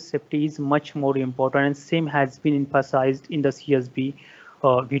process safety is much more important, and same has been emphasized in the CSB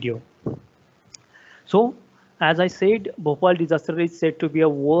video. So, as I said, Bhopal disaster is said to be a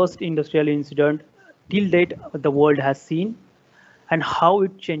worst industrial incident till date the world has seen, and how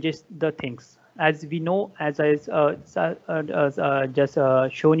it changes the things. As we know, as I just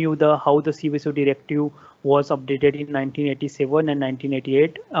shown you how the CBSO directive was updated in 1987 and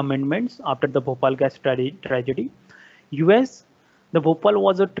 1988 amendments after the Bhopal gas tragedy. US, the Bhopal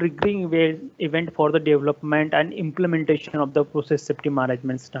was a triggering event for the development and implementation of the process safety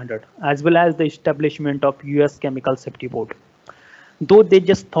management standard, as well as the establishment of US Chemical Safety Board. Though they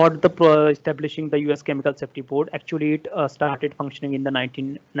just thought establishing the US Chemical Safety Board, actually it started functioning in the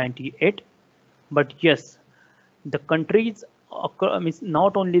 1998. But yes, the countries,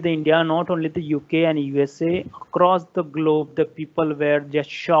 not only the India, not only the UK and USA, across the globe, the people were just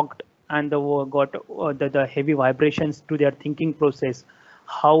shocked and got the heavy vibrations to their thinking process,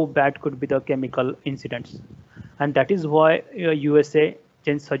 how bad could be the chemical incidents. And that is why USA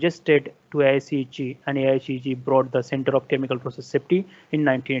then suggested to IICG, and IICG brought the Center of Chemical Process Safety in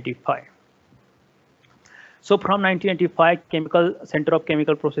 1985. So from 1985, Center of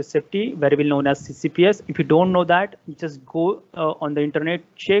Chemical Process Safety, very well known as CCPS. If you don't know that, just go on the internet,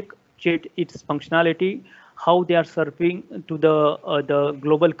 check its functionality, how they are serving to the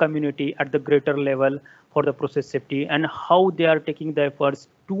global community at the greater level for the process safety, and how they are taking the efforts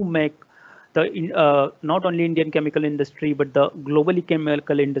to make the not only Indian chemical industry but the globally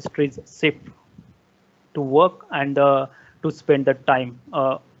chemical industries safe. to work and to spend the time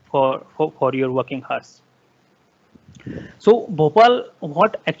for your working hours. So Bhopal,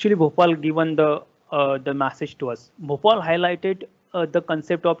 what actually Bhopal given the message to us? Bhopal highlighted the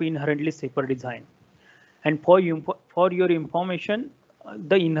concept of inherently safer design. And for your information,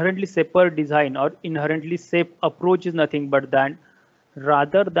 the inherently safer design or inherently safe approach is nothing but that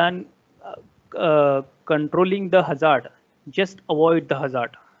rather than controlling the hazard, just avoid the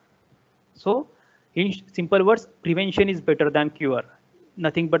hazard. So in simple words, prevention is better than cure,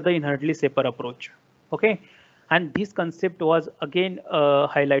 nothing but the inherently safer approach. Okay. And this concept was again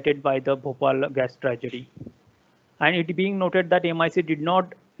highlighted by the Bhopal gas tragedy. And it being noted that MIC did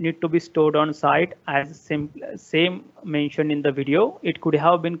not need to be stored on site as same mentioned in the video. It could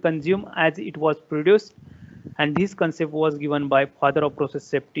have been consumed as it was produced. And this concept was given by father of process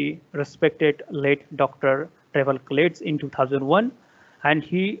safety, respected late Dr. Travel Clates in 2001. And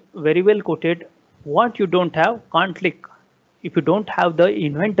he very well quoted, what you don't have can't leak. If you don't have the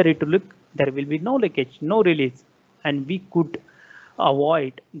inventory to leak, there will be no leakage, no release. And we could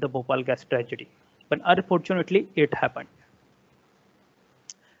avoid the Bhopal gas tragedy. But unfortunately, it happened.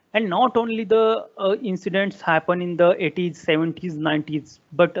 And not only the incidents happen in the 80s, 70s, 90s,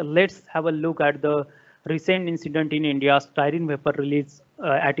 but let's have a look at the recent incident in India, styrene vapor release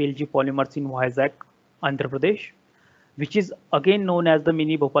at LG Polymers in Vizag, Andhra Pradesh, which is again known as the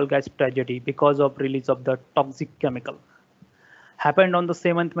mini Bhopal gas tragedy because of release of the toxic chemical. Happened on the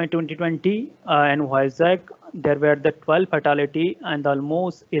 7th May 2020 in Vizag. There were the 12 fatality and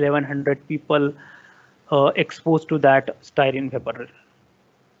almost 1100 people exposed to that styrene vapor.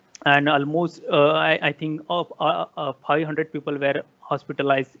 And almost, I think, 500 people were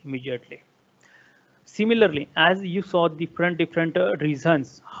hospitalized immediately. Similarly, as you saw different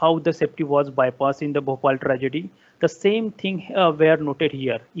reasons how the safety was bypassed in the Bhopal tragedy, the same thing were noted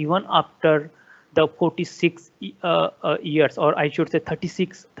here. Even after the 46 years, or I should say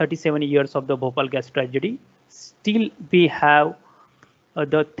 37 years of the Bhopal gas tragedy, still we have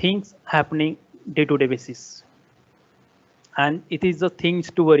the things happening day-to-day basis. And it is the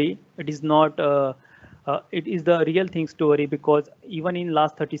things to worry. It is not. It is the real things to worry because even in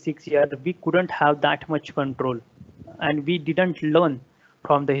last 36 years we couldn't have that much control, and we didn't learn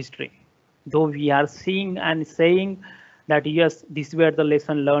from the history. Though we are seeing and saying that yes, these were the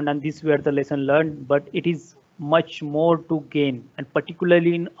lesson learned and these were the lesson learned, but it is much more to gain, and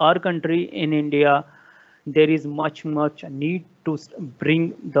particularly in our country, in India, there is much need to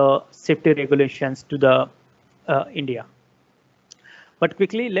bring the safety regulations to the India. But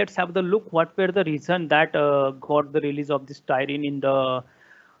quickly, let's have the look. What were the reason that got the release of this styrene in the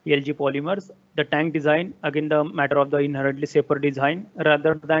LG polymers? The tank design, again, the matter of the inherently safer design,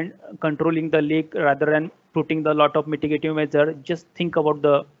 rather than controlling the leak, rather than putting the lot of mitigative measure, just think about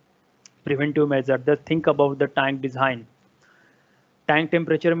the preventive measure. Just think about the tank design, tank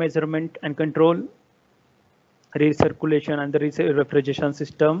temperature measurement and control, recirculation and the refrigeration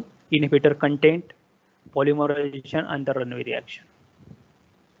system, inhibitor content, polymerization, and the runaway reaction.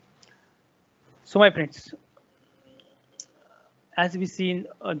 So my friends, as we seen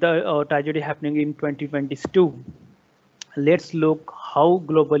the tragedy happening in 2022, let's look how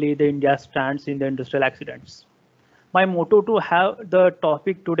globally the India stands in the industrial accidents. My motto to have the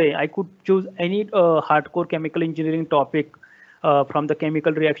topic today, I could choose any hardcore chemical engineering topic from the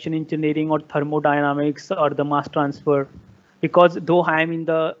chemical reaction engineering or thermodynamics or the mass transfer, because though I am in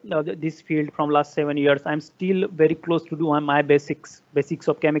this field from last 7 years, I'm still very close to do my basics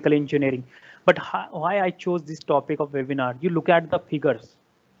of chemical engineering. But why I chose this topic of webinar? You look at the figures.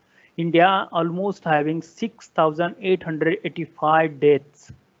 India almost having 6,885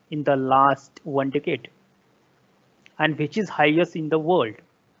 deaths in the last 1 decade, and which is highest in the world.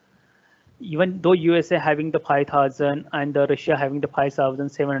 Even though USA having the 5,000 and the Russia having the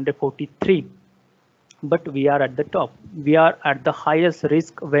 5,743, but we are at the top. We are at the highest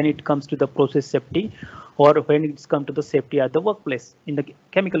risk when it comes to the process safety or when it's come to the safety at the workplace in the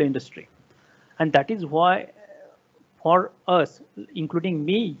chemical industry. And that is why for us, including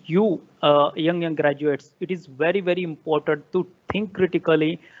me, you young graduates, it is very important to think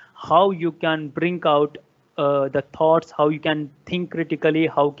critically how you can bring out the thoughts, how you can think critically,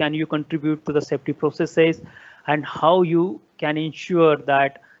 how can you contribute to the safety processes, and how you can ensure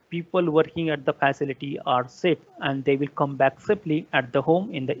that people working at the facility are safe and they will come back safely at the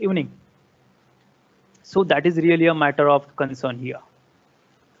home in the evening. So that is really a matter of concern here.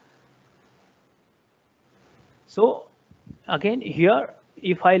 So again here,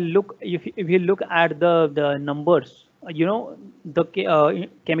 if you look at the numbers, you know, the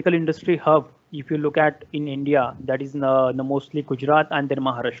chemical industry hub, if you look at in India, that is the mostly Gujarat and then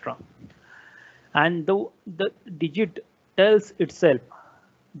Maharashtra. and the digit tells itself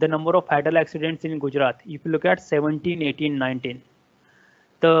the number of fatal accidents in Gujarat. If you look at 17, 18, 19,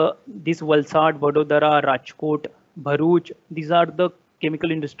 this Valsad, Vadodara, Rajkot, Bharuch, these are the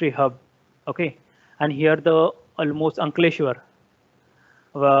chemical industry hub. Okay, and here the almost Ankleshwar,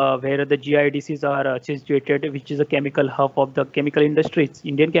 where the GIDCs are situated, which is a chemical hub of the chemical industries,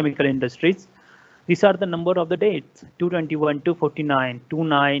 Indian chemical industries. These are the number of the dates: 221, 249,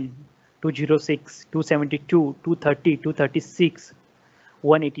 29, 206, 272, 230, 236,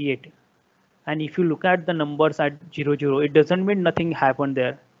 188. And if you look at the numbers at 00, it doesn't mean nothing happened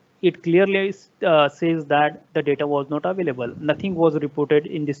there. It clearly says that the data was not available. Nothing was reported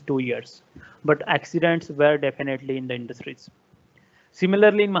in these 2 years, but accidents were definitely in the industries.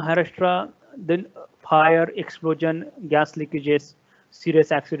 Similarly, in Maharashtra, the fire, explosion, gas leakages,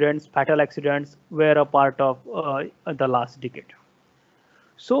 serious accidents, fatal accidents were a part of the last decade.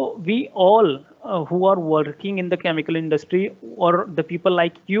 So we all who are working in the chemical industry, or the people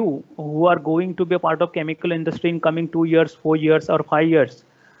like you who are going to be a part of chemical industry in coming 2 years, 4 years, or 5 years,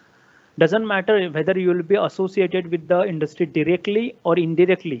 doesn't matter whether you will be associated with the industry directly or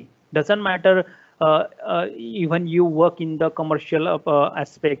indirectly. Doesn't matter even you work in the commercial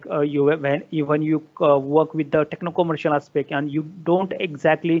aspect, even you work with the techno-commercial aspect, and you don't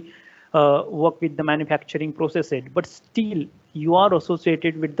exactly work with the manufacturing processes, but still you are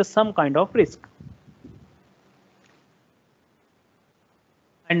associated with the some kind of risk.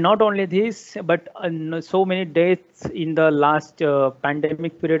 And not only this, but so many deaths in the last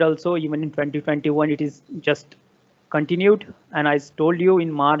pandemic period also, even in 2021, it is just continued. And I told you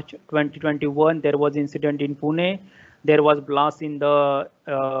in March 2021, there was incident in Pune. There was blast in the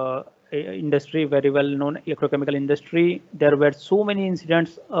industry, very well known agrochemical industry. There were so many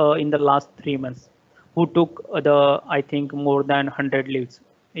incidents in the last 3 months, who took I think more than 100 lives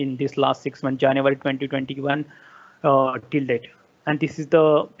in this last 6 months, January 2021 till date. And this is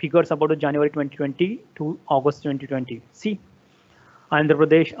the figures about the January 2020 to August 2020. See, Andhra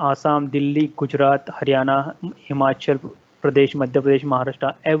Pradesh, Assam, Delhi, Gujarat, Haryana, Himachal Pradesh, Madhya Pradesh,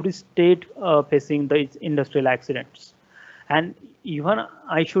 Maharashtra, every state facing the industrial accidents. And even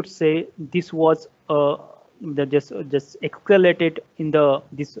I should say this was just escalated in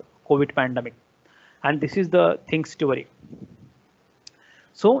this COVID pandemic. And this is the thing story.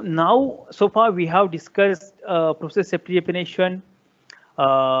 So now, so far we have discussed process safety definition,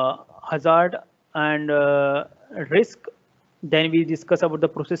 hazard and risk. Then we discuss about the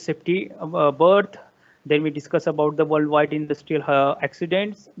process safety birth. Then we discuss about the worldwide industrial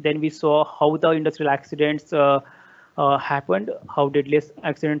accidents. Then we saw how the industrial accidents happened, how deadliest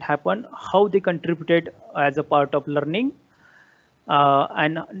accident happened, how they contributed as a part of learning.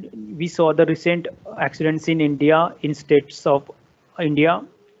 And we saw the recent accidents in India, in states of India,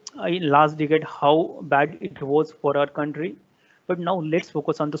 in last decade, how bad it was for our country. But now let's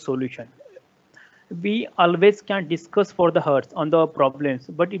focus on the solution. We always can discuss for the hurts on the problems,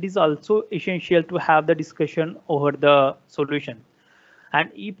 but it is also essential to have the discussion over the solution. And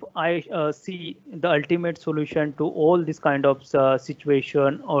if I see the ultimate solution to all this kind of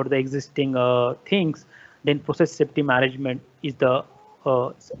situation or the existing things, then process safety management is the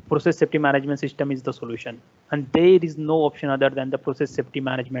process safety management system is the solution. And there is no option other than the process safety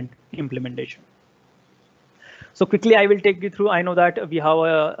management implementation. So quickly, I will take you through. I know that we have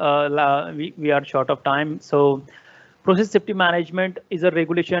we are short of time. So process safety management is a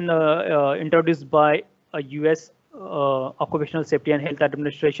regulation introduced by a US Occupational Safety and Health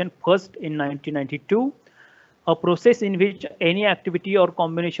Administration first in 1992. A process in which any activity or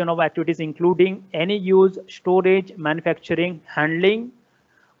combination of activities, including any use, storage, manufacturing, handling,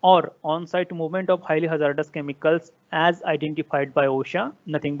 or on-site movement of highly hazardous chemicals as identified by OSHA,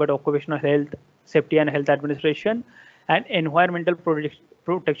 nothing but Occupational Health, Safety and Health Administration, and Environmental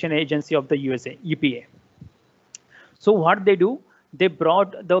Protection Agency of the USA, EPA. So what they do, they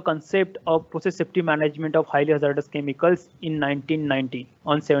brought the concept of process safety management of highly hazardous chemicals in 1990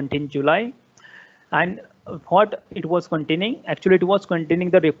 on 17 July. And what it was containing, actually it was containing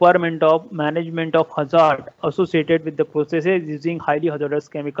the requirement of management of hazard associated with the processes using highly hazardous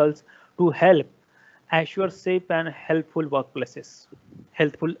chemicals to help assure safe and healthful workplaces.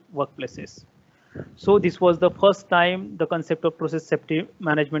 So this was the first time the concept of process safety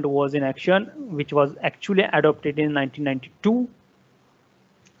management was in action, which was actually adopted in 1992.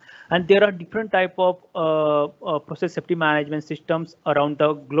 And there are different type of process safety management systems around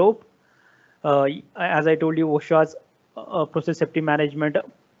the globe. As I told you, OSHA's process safety management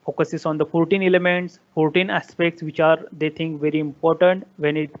focuses on the 14 elements, 14 aspects, which are they think very important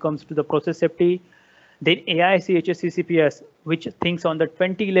when it comes to the process safety. Then AICHSCCPS, which thinks on the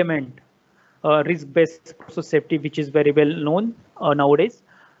 20 element risk-based process safety, which is very well known nowadays.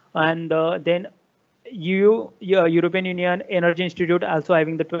 And then European Union Energy Institute also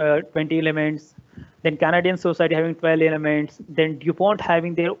having the 20 elements. Then Canadian Society having 12 elements. Then DuPont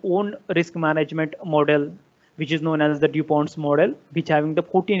having their own risk management model, which is known as the DuPont's model, which having the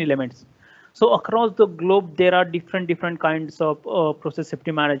 14 elements. So across the globe, there are different kinds of process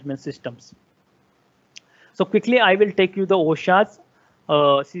safety management systems. So quickly, I will take you the OSHA's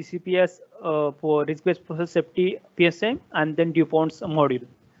CCPS for risk-based process safety PSM, and then DuPont's module,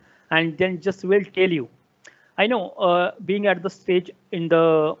 and then just will tell you. I know being at the stage in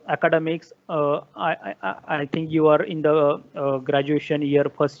the academics, I think you are in the graduation year,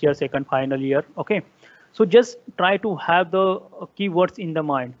 first year, second, final year. Okay, so just try to have the keywords in the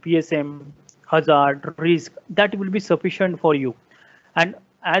mind: PSM, hazard, risk. That will be sufficient for you. And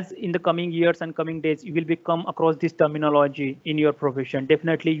as in the coming years and coming days, you will become across this terminology in your profession.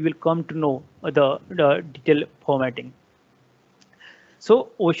 Definitely, you will come to know the detailed formatting. So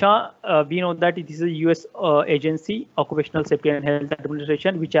OSHA, we know that it is a US agency, Occupational Safety and Health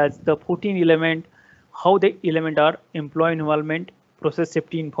Administration, which has the 14 element, how the element are employee involvement, process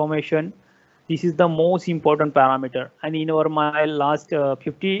safety information. This is the most important parameter. And in my last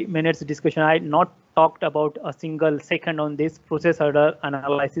 50 minutes discussion, I not talked about a single second on this process hazard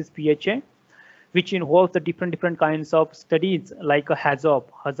analysis PHA, which involves the different kinds of studies like a HAZOP,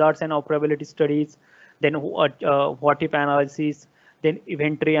 hazards and operability studies, then what if analysis, then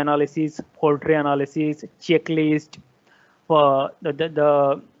inventory analysis, fault-free analysis, checklist,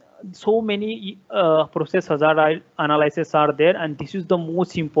 so many process hazard analysis are there, and this is the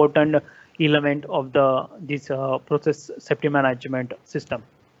most important element of this process safety management system.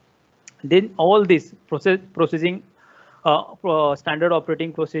 Then all this processing standard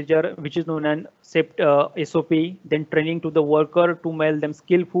operating procedure, which is known as SOP, then training to the worker to make them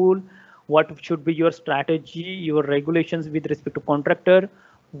skillful. What should be your strategy, your regulations with respect to contractor?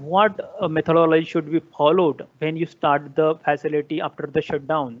 What methodology should be followed when you start the facility after the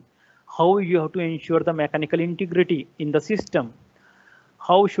shutdown? How you have to ensure the mechanical integrity in the system?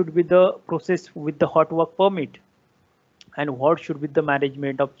 How should be the process with the hot work permit? And what should be the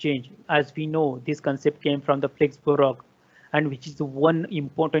management of change? As we know, this concept came from the Flexborough, and which is one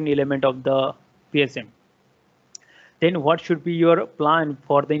important element of the PSM. Then what should be your plan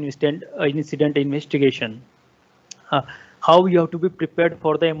for the incident investigation? How you have to be prepared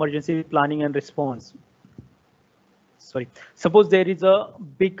for the emergency planning and response. Sorry, suppose there is a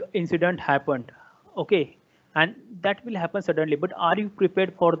big incident happened, okay, and that will happen suddenly, but are you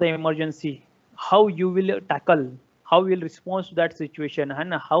prepared for the emergency? How you will tackle, how you will respond to that situation,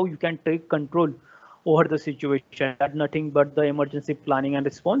 and how you can take control over the situation? That's nothing but the emergency planning and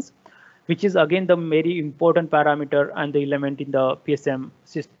response, which is again the very important parameter and the element in the PSM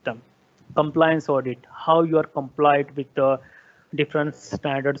system. Compliance audit, how you are complied with the different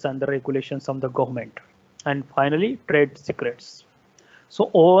standards and the regulations of the government. And finally, trade secrets.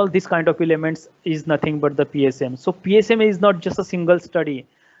 So all these kind of elements is nothing but the PSM. So PSM is not just a single study.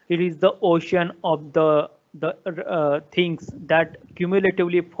 It is the ocean of the things that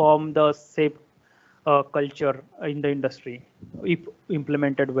cumulatively form the safe culture in the industry if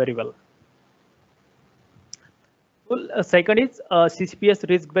implemented very well. Second is CCPS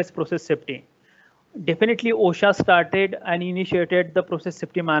risk-based process safety. Definitely OSHA started and initiated the process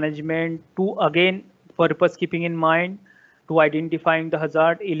safety management to, again, purpose keeping in mind, to identifying the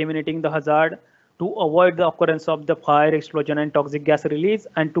hazard, eliminating the hazard, to avoid the occurrence of the fire, explosion and toxic gas release,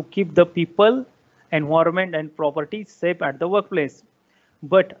 and to keep the people, environment and property safe at the workplace.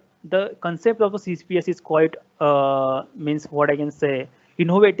 But the concept of a CCPS is quite, means what I can say,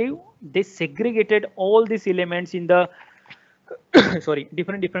 innovative. They segregated all these elements in the sorry,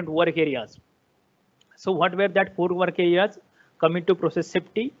 different work areas. So what were that 4 work areas? Coming to process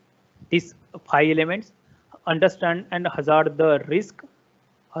safety, these 5 elements: understand and hazard and the risk.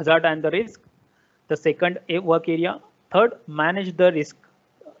 The second work area. Third, manage the risk.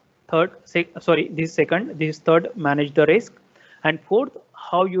 Third, manage the risk. And fourth,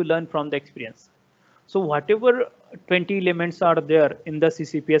 how you learn from the experience. So whatever 20 elements are there in the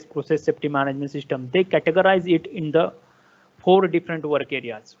CCPS process safety management system, they categorize it in the 4 different work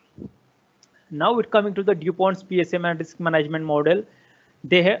areas. Now it's coming to the DuPont's PSM and risk management model.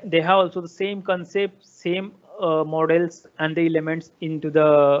 They have also the same concept, same models and the elements into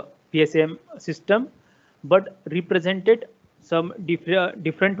the PSM system, but represented some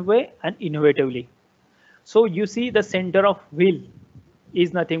different way and innovatively. So you see the center of wheel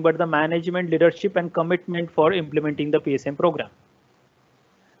is nothing but the management, leadership and commitment for implementing the PSM program.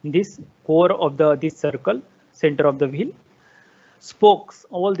 This core of this circle, center of the wheel. Spokes,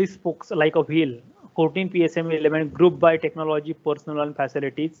 all these spokes like a wheel, 14 PSM element grouped by technology, personnel and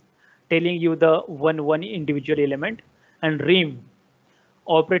facilities, telling you the one individual element, and rim,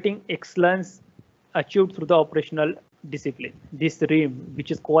 operating excellence achieved through the operational discipline. This rim, which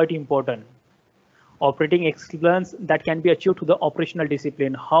is quite important. Operating excellence that can be achieved through the operational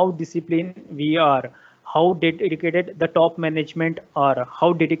discipline, how disciplined we are, how dedicated the top management are,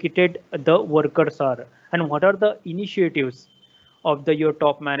 how dedicated the workers are, and what are the initiatives of your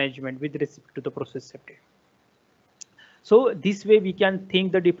top management with respect to the process safety. So this way we can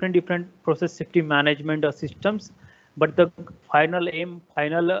think the different process safety management systems, but the final aim,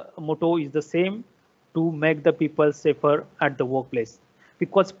 final motto is the same, to make the people safer at the workplace.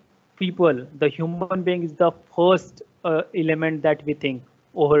 Because people, the human being is the first element that we think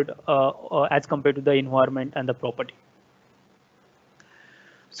over as compared to the environment and the property.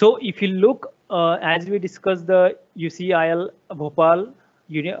 So if you look, as we discussed the UCIL Bhopal,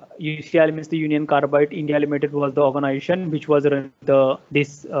 UCIL means the Union Carbide India Limited was the organization which was running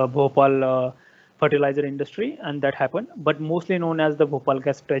this Bhopal fertilizer industry, and that happened, but mostly known as the Bhopal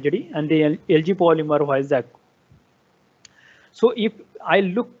gas tragedy and the LG Polymer Vizag. So if I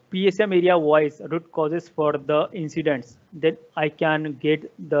look PSM area wise root causes for the incidents, then I can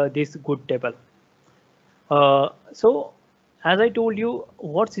get this good table. So as I told you,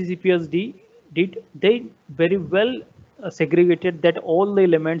 what CCPS did, they very well segregated that all the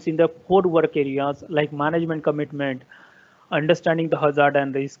elements in the 4 work areas like management commitment, understanding the hazard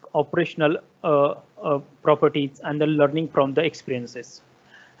and risk, operational properties, and the learning from the experiences.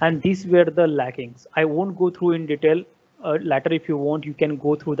 And these were the lackings. I won't go through in detail. Later, if you want, you can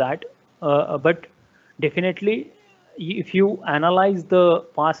go through that. But definitely, if you analyze the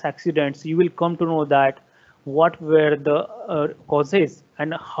past accidents, you will come to know that what were the causes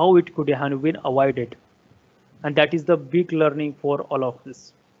and how it could have been avoided. And that is the big learning for all of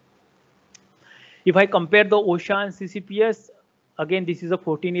this. If I compare the OSHA and CCPS, again, this is a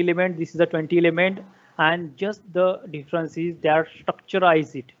 14 element, this is a 20 element, and just the difference is they are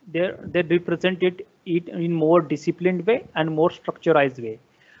structurized it. They represented it in more disciplined way and more structurized way.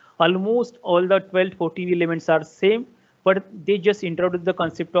 Almost all the 12, 14 elements are same, but they just introduce the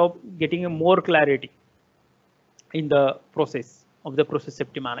concept of getting a more clarity in the process of the process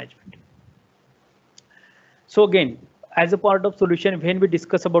safety management. So again, as a part of solution, when we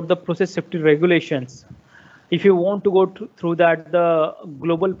discuss about the process safety regulations, if you want to go through that, the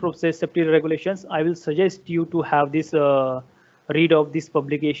global process safety regulations, I will suggest you to have this read of this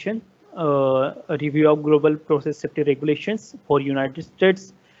publication, a review of global process safety regulations for United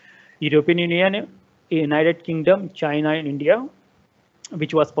States, European Union, United Kingdom, China, and India,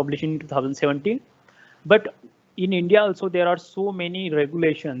 which was published in 2017. But in India also there are so many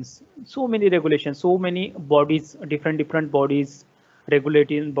regulations, so many bodies, different bodies,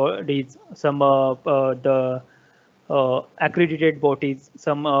 regulating bodies, some the accredited bodies,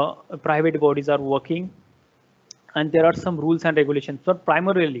 some private bodies are working, and there are some rules and regulations. But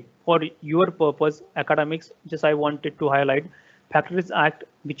primarily for your purpose, academics, just I wanted to highlight Factories Act,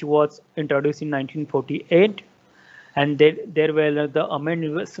 which was introduced in 1948. And there were the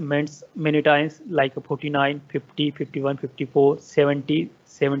amendments many times, like 49, 50, 51, 54, 70,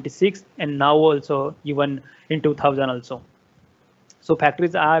 76, and now also even in 2000 also. So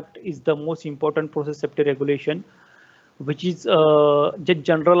Factories Act is the most important process safety regulation, which is just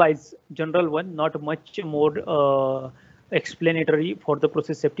general one, not much more explanatory for the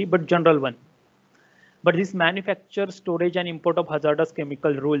process safety, but general one. But this manufacture, storage, and import of hazardous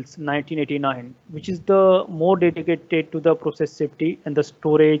chemical rules 1989, which is the more dedicated to the process safety and the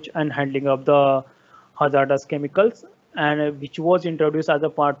storage and handling of the hazardous chemicals, and which was introduced as a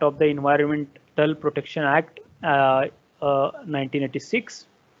part of the Environmental Protection Act 1986.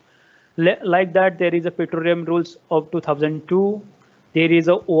 Like that, there is a Petroleum Rules of 2002. There is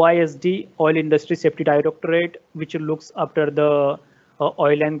a OISD, Oil Industry Safety Directorate, which looks after the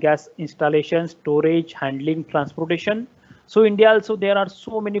oil and gas installation, storage, handling, transportation. So India also, there are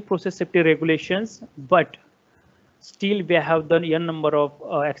so many process safety regulations, but still we have the n number of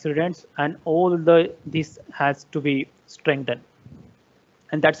accidents, and all this has to be strengthened.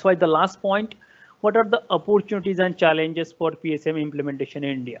 And that's why the last point, what are the opportunities and challenges for PSM implementation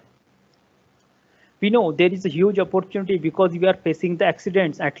in India? We know there is a huge opportunity because we are facing the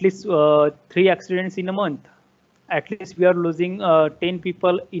accidents, at least 3 accidents in a month. At least we are losing 10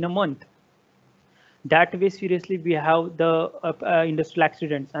 people in a month. That way, seriously, we have the industrial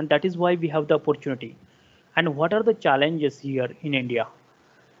accidents, and that is why we have the opportunity. And what are the challenges here in India?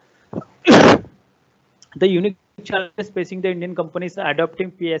 The unique challenges facing the Indian companies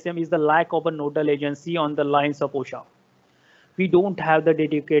adopting PSM is the lack of a nodal agency on the lines of OSHA. we don't have the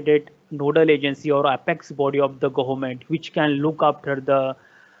dedicated nodal agency or apex body of the government which can look after the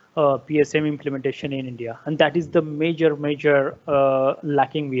PSM implementation in India, and that is the major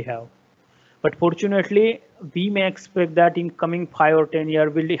lacking we have. But fortunately, we may expect that in coming 5 or 10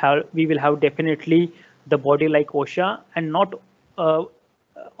 years, we will have definitely the body like OSHA, and not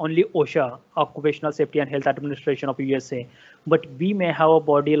only OSHA, Occupational Safety and Health Administration of USA, but we may have a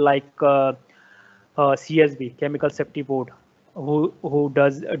body like CSB, Chemical Safety Board, who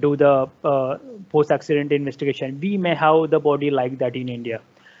does do the post-accident investigation. We may have the body like that in India,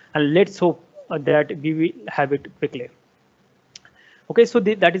 and let's hope that we will have it quickly. Okay, so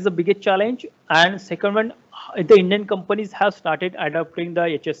that is the biggest challenge. And second one, the Indian companies have started adopting the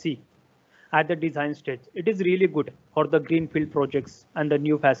HSE at the design stage. It is really good for the greenfield projects and the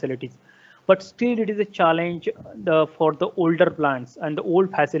new facilities, but still it is a challenge for the older plants and the old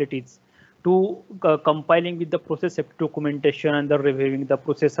facilities to compiling with the process safety documentation and the reviewing the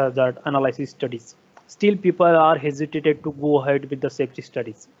process hazard analysis studies. Still people are hesitated to go ahead with the safety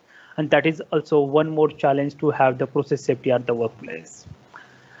studies. And that is also one more challenge to have the process safety at the workplace.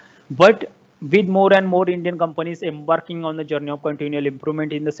 But with more and more Indian companies embarking on the journey of continual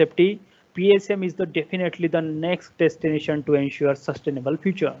improvement in the safety, PSM is definitely the next destination to ensure sustainable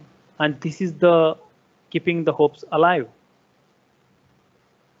future. And this is the keeping the hopes alive.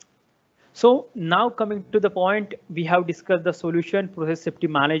 So now coming to the point, we have discussed the solution, process safety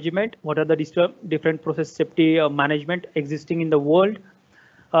management. What are the different process safety management existing in the world?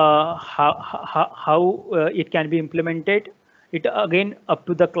 How it can be implemented. It again up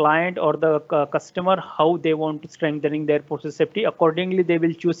to the client or the customer how they want to strengthening their process safety. Accordingly, they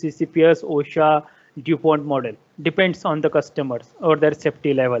will choose CCPS, OSHA, DuPont model. Depends on the customers or their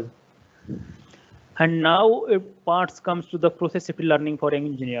safety level. And now parts comes to the process safety learning for young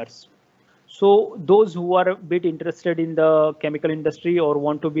engineers. So those who are a bit interested in the chemical industry or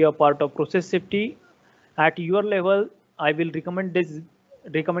want to be a part of process safety, at your level, I will recommend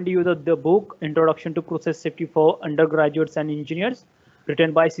you the book Introduction to Process Safety for Undergraduates and Engineers,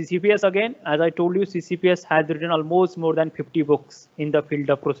 written by CCPS. Again, as I told you, CCPS has written almost more than 50 books in the field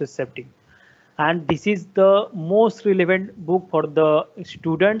of process safety. And this is the most relevant book for the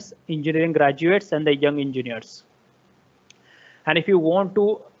students, engineering graduates, and the young engineers. And if you want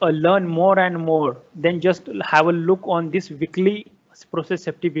to learn more and more, then just have a look on this weekly process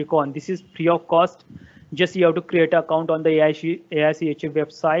safety beacon. This is free of cost. Just you have to create an account on the AICHE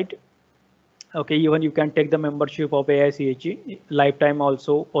website. Okay, even you can take the membership of AICHE, lifetime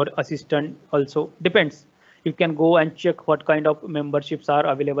also or assistant also, depends. You can go and check what kind of memberships are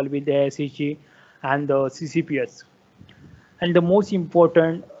available with the AICHE and the CCPS. And the most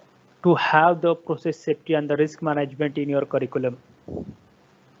important, to have the process safety and the risk management in your curriculum.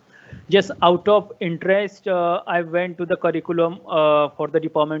 Just out of interest, I went to the curriculum for the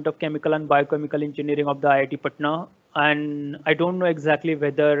Department of Chemical and Biochemical Engineering of the IIT Patna, and I don't know exactly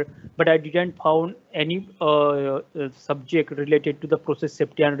whether, but I didn't found any subject related to the process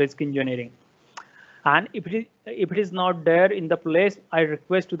safety and risk engineering. And if it is not there in the place, I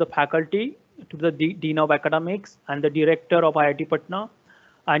request to the faculty, to the Dean of Academics and the Director of IIT Patna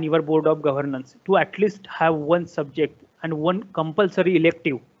and your Board of Governance to at least have one subject and one compulsory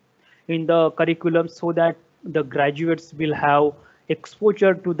elective in the curriculum, so that the graduates will have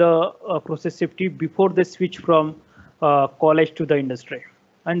exposure to the process safety before they switch from college to the industry.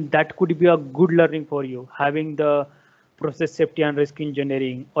 And that could be a good learning for you, having the process safety and risk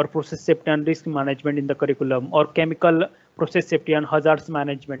engineering or process safety and risk management in the curriculum, or chemical process safety and hazards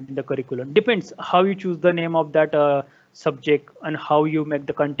management in the curriculum. Depends how you choose the name of that subject and how you make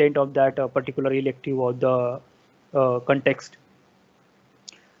the content of that particular elective or the context.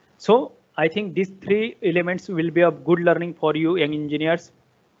 So I think these three elements will be a good learning for you young engineers.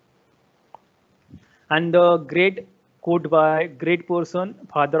 And the great quote by great person,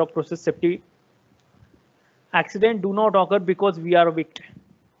 father of process safety: accident do not occur because we are weak.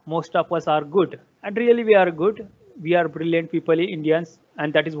 Most of us are good, and really we are good. We are brilliant people, Indians,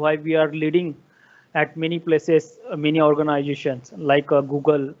 and that is why we are leading at many places, many organizations like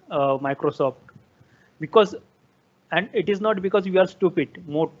Google, Microsoft, because, and it is not because we are stupid.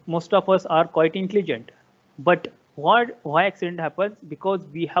 Most of us are quite intelligent. But why accident happens? Because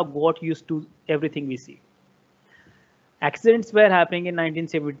we have got used to everything we see. Accidents were happening in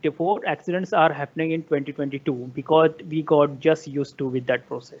 1974. Accidents are happening in 2022 because we got just used to with that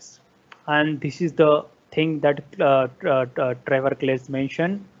process. And this is the thing that Trevor Claes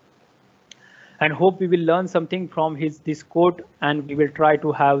mentioned. And hope we will learn something from this quote, and we will try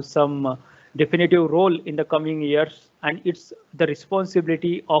to have some definitive role in the coming years. And it's the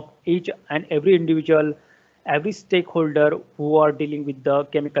responsibility of each and every individual every stakeholder who are dealing with the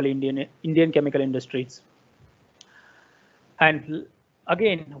Indian chemical industries. And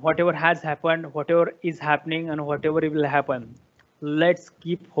again, whatever has happened, whatever is happening, and whatever will happen, let's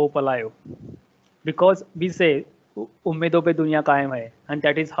keep hope alive. Because we say, "Ummeedon pe duniya kaayam hai," and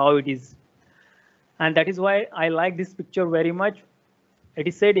that is how it is. And that is why I like this picture very much. It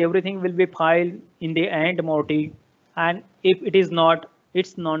is said everything will be filed in the end, Morty, and if it is not,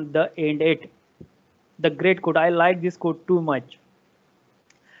 it's not the end yet. The great quote. I like this quote too much.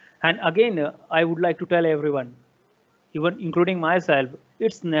 And again, I would like to tell everyone, even including myself,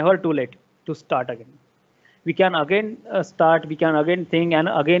 it's never too late to start again. We can again start, we can again think, and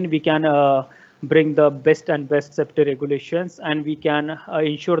again we can bring the best safety regulations, and we can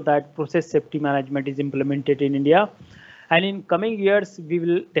ensure that process safety management is implemented in India. And in coming years, we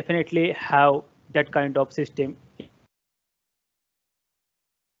will definitely have that kind of system.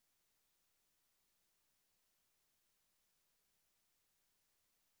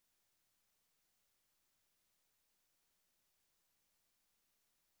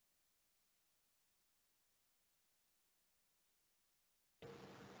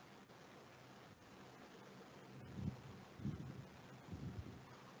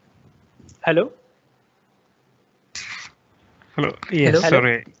 Hello? Hello. Yes, Hello?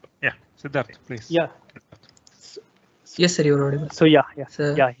 sorry. Yeah, Siddharth, please. Yeah. Yes, sir, you're audible. So yeah.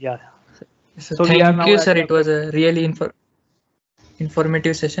 So, So so we are thank now you, at sir. the It was a really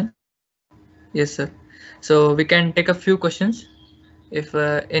informative session. Yes, sir. So we can take a few questions. If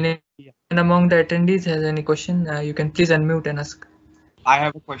anyone among the attendees has any question, you can please unmute and ask. I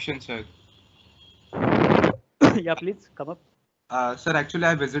have a question, sir. yeah, please come up. Sir, actually,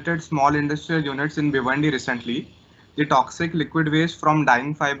 I visited small industrial units in Bhiwandi recently. The toxic liquid waste from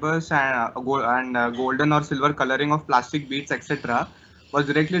dyeing fibers and golden or silver coloring of plastic beads, etc., was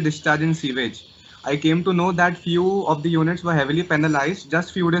directly discharged in sewage. I came to know that few of the units were heavily penalized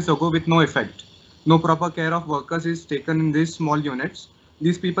just few days ago with no effect. No proper care of workers is taken in these small units.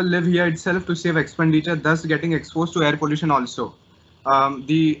 These people live here itself to save expenditure, thus getting exposed to air pollution also.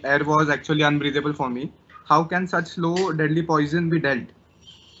 The air was actually unbreathable for me. How can such slow, deadly poison be dealt?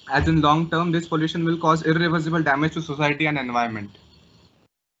 As in long term, this pollution will cause irreversible damage to society and environment.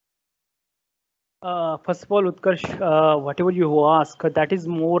 First of all, Utkarsh, whatever you ask, that is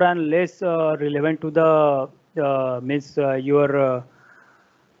more and less relevant to the your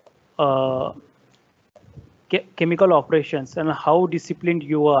chemical operations and how disciplined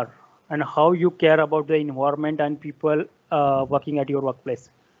you are and how you care about the environment and people working at your workplace.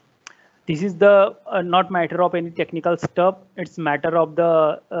 This is the not matter of any technical stuff. It's matter of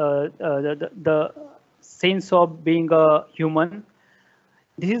the sense of being a human.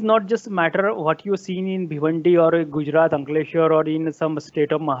 This is not just a matter of what you seen in Bhiwandi or Gujarat, Ankleshwar, or in some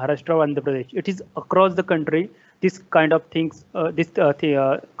state of Maharashtra or Andhra Pradesh. It is across the country. This kind of things,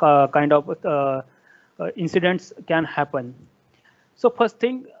 kind of incidents can happen. So first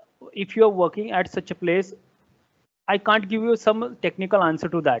thing, if you are working at such a place, I can't give you some technical answer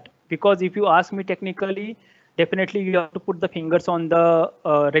to that, because if you ask me technically, definitely you have to put the fingers on the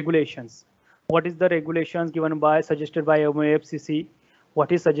regulations. What is the regulations given by, suggested by MOFCC?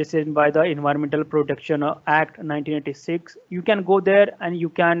 What is suggested by the Environmental Protection Act 1986? You can go there and you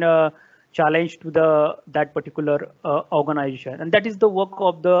can challenge to that particular organization, and that is the work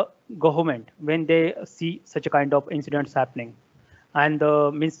of the government when they see such a kind of incidents happening, and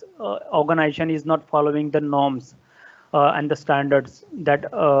the organization is not following the norms and the standards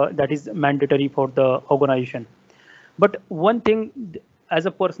that is mandatory for the organization. But one thing, as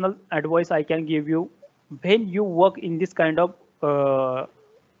a personal advice I can give you, when you work in this kind of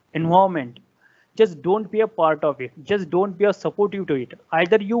environment, just don't be a part of it. Just don't be a supportive to it.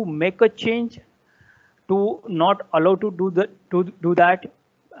 Either you make a change to not allow to do that.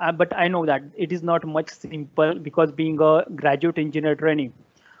 But I know that it is not much simple, because being a graduate engineer trainee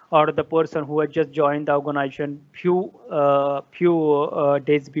or the person who has just joined the organization few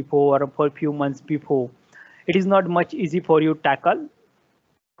days before or for few months before, it is not much easy for you to tackle.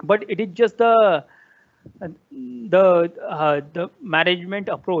 But it is just the management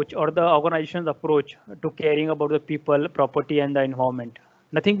approach or the organization's approach to caring about the people, property, and the environment.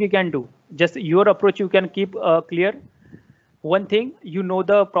 Nothing we can do. Just your approach you can keep clear. One thing, you know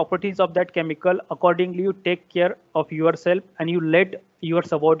the properties of that chemical. Accordingly, you take care of yourself and you let your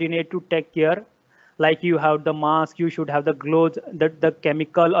subordinate to take care. Like you have the mask, you should have the gloves, that the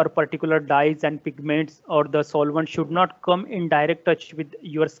chemical or particular dyes and pigments or the solvent should not come in direct touch with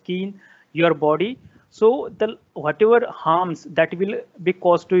your skin, your body. So the whatever harms that will be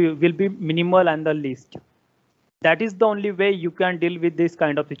caused to you will be minimal and the least. That is the only way you can deal with this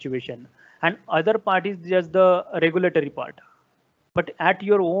kind of situation. And other part is just the regulatory part. But at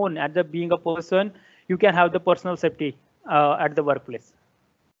your own, at the being a person, you can have the personal safety at the workplace.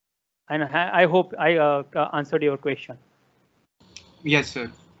 And I hope I answered your question. Yes,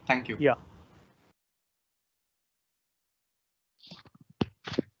 sir. Thank you. Yeah.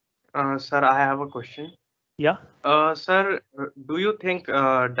 Sir, I have a question. Yeah. Sir, do you think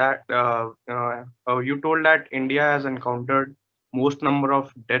that you told that India has encountered most number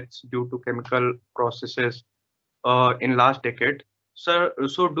of deaths due to chemical processes in last decade? Sir,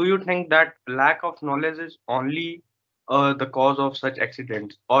 so do you think that lack of knowledge is only the cause of such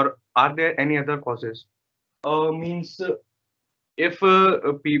accidents, or are there any other causes? Means if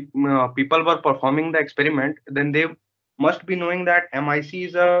people were performing the experiment, then they must be knowing that MIC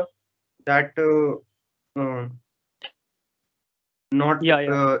is a that uh, not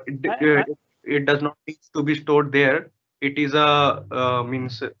it does not need to be stored there. It is a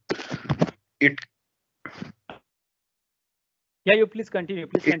means it. Yeah, you please continue.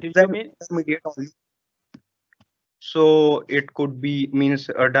 Please continue. You mean intermediate only. So it could be means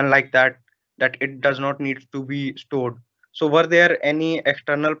done like that, that it does not need to be stored. So were there any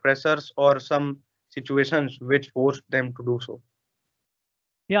external pressures or some situations which forced them to do so?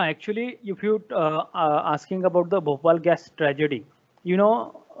 Yeah, actually, if you asking about the Bhopal gas tragedy, you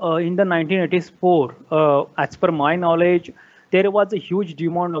know, in the 1984, as per my knowledge, there was a huge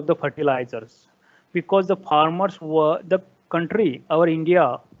demand of the fertilizers because the farmers were the country, our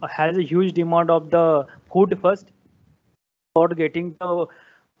India has a huge demand of the food first for getting the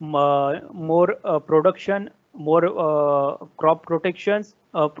more production, more crop protections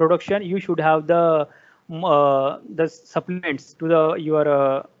production. You should have the supplements to the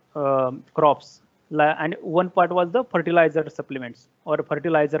your crops, and one part was the fertilizer supplements or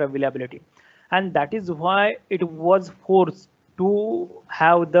fertilizer availability, and that is why it was forced to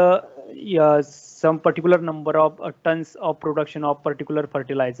have the some particular number of tons of production of particular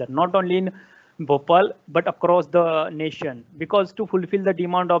fertilizer, not only in Bhopal but across the nation, because to fulfill the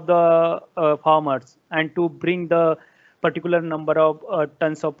demand of the farmers and to bring the particular number of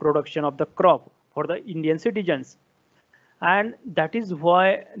tons of production of the crop for the Indian citizens. And that is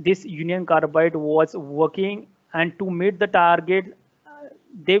why this union carbide was working, and to meet the target,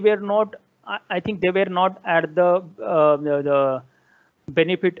 they were not, I think they were not at the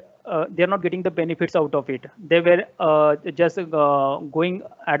benefit, they're not getting the benefits out of it. They were just going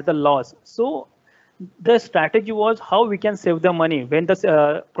at the loss. So the strategy was how we can save the money when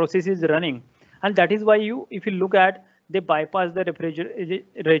the process is running. And that is why if you look at, they bypassed the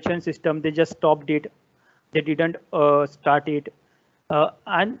refrigeration system, they just stopped it, they didn't start it.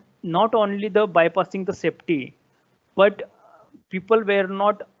 And not only the bypassing the safety, but people were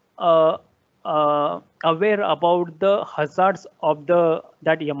not aware about the hazards of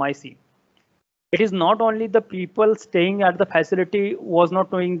that MIC. It is not only the people staying at the facility was not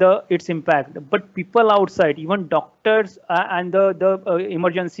knowing its impact, but people outside, even doctors and the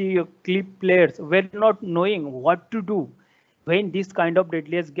emergency clip players were not knowing what to do when this kind of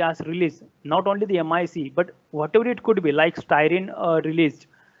deadliest gas release, not only the MIC, but whatever it could be, like styrene released.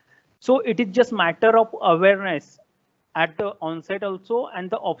 So it is just matter of awareness at the on-site also and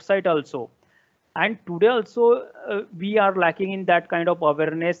the off-site also. And today also we are lacking in that kind of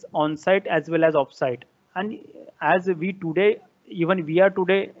awareness on-site as well as off-site. And as we today, even we are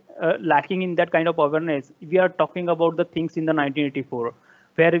today lacking in that kind of awareness. We are talking about the things in the 1984,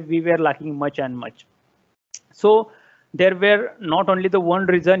 where we were lacking much and much. So there were not only the one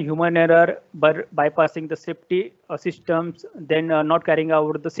reason, human error, but bypassing the safety systems, then not carrying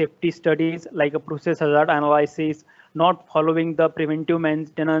out the safety studies like a process hazard analysis, not following the preventive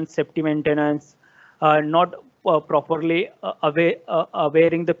maintenance, safety maintenance, not properly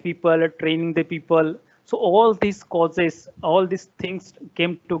awareing the people, training the people. So all these causes, all these things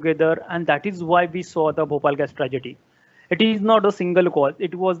came together, and that is why we saw the Bhopal gas tragedy. It is not a single cause,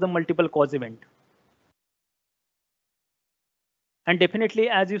 it was the multiple cause event. And definitely,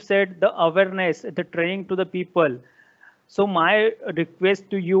 as you said, the awareness, the training to the people. So my request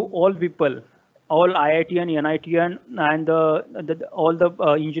to you, all people, all IITian, NITian, and all the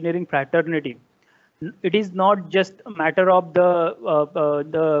engineering fraternity, it is not just a matter of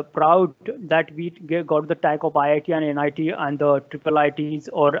the proud that we got the tag of IIT and NIT and the triple ITs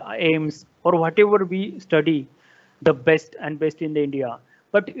or AIMS or whatever we study, the best and best in the India.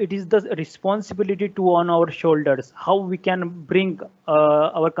 But it is the responsibility to on our shoulders how we can bring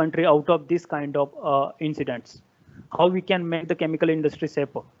our country out of this kind of incidents, how we can make the chemical industry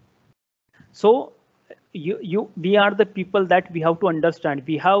safer. So we are the people that we have to understand.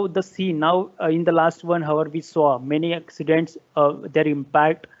 We have the see now in the last 1 hour we saw many accidents, their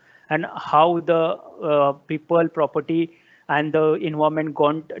impact, and how the people, property, and the environment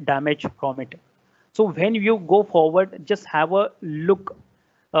got damaged from it. So when you go forward, just have a look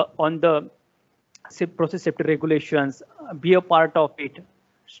on the process safety regulations, be a part of it,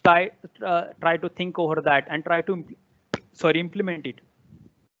 try to think over that and try to implement it.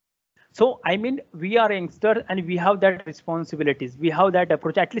 So I mean, we are youngsters and we have that responsibilities, we have that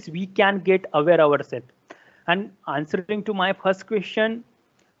approach. At least we can get aware ourselves. And answering to my first question,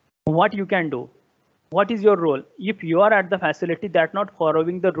 what you can do, what is your role? If you are at the facility that not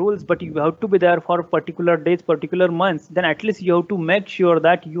following the rules, but you have to be there for particular days, particular months, then at least you have to make sure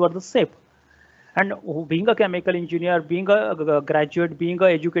that you are the safe. And being a chemical engineer, being a graduate, being an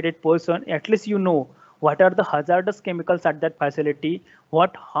educated person, at least you know what are the hazardous chemicals at that facility,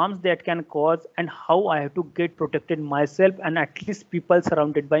 what harms that can cause, and how I have to get protected myself and at least people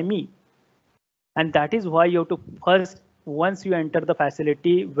surrounded by me. And that is why you have to first, once you enter the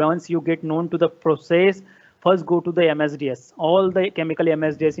facility, once you get known to the process, first go to the MSDS, all the chemical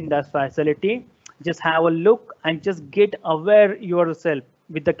MSDS in that facility, just have a look and just get aware yourself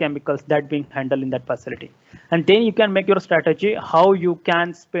with the chemicals that being handled in that facility. And then you can make your strategy, how you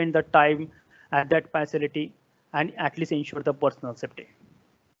can spend the time at that facility and at least ensure the personal safety.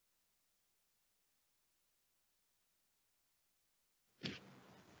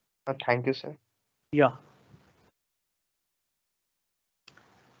 Thank you, sir. Yeah.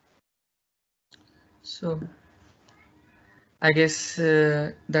 So I guess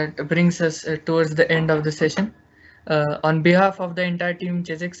that brings us towards the end of the session. On behalf of the entire team,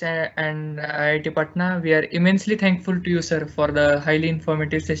 CHEM-E-SUMMIT and IIT Patna, we are immensely thankful to you, sir, for the highly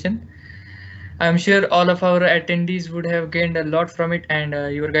informative session. I'm sure all of our attendees would have gained a lot from it, and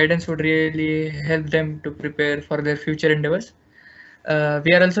your guidance would really help them to prepare for their future endeavors.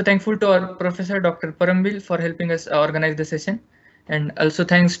 We are also thankful to our professor, Dr. Parambil, for helping us organize the session. And also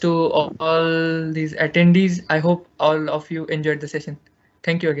thanks to all these attendees. I hope all of you enjoyed the session.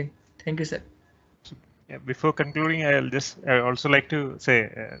 Thank you again. Thank you, sir. Yeah, before concluding, I also like to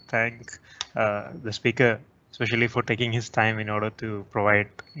say thank the speaker, especially for taking his time in order to provide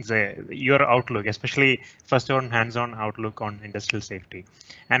your outlook, especially first on hands-on outlook on industrial safety.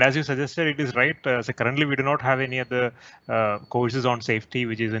 And as you suggested, it is right. So currently, we do not have any other courses on safety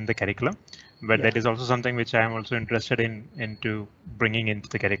which is in the curriculum. But Yeah. that is also something which I am also interested into bringing into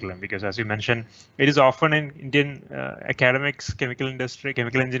the curriculum, because as you mentioned, it is often in Indian academics, chemical industry,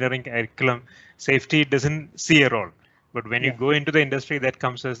 chemical engineering curriculum, safety doesn't see a role. But when you go into the industry, that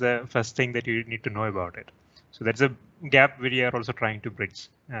comes as the first thing that you need to know about it. So that's a gap we are also trying to bridge.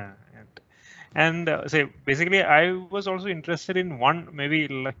 And so basically, I was also interested in one maybe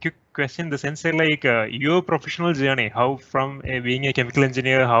quick question, the sense that like your professional journey, how from being a chemical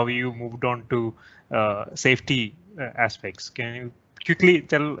engineer, how you moved on to safety aspects. Can you quickly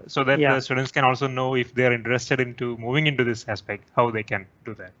tell so that the students can also know if they are interested into moving into this aspect, how they can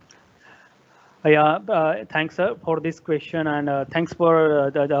do that? Yeah, thanks, sir, for this question, and thanks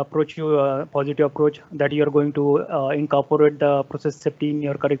for the approach, positive approach that you are going to incorporate the process safety in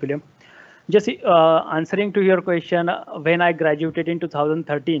your curriculum. Just answering to your question, when I graduated in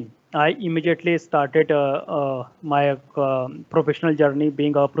 2013, I immediately started my professional journey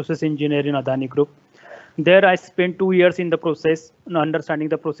being a process engineer in Adani Group. There I spent 2 years in the process, understanding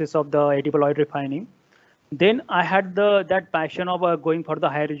the process of the edible oil refining. Then I had that passion of going for the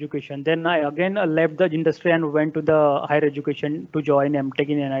higher education. Then I again left the industry and went to the higher education to join M.Tech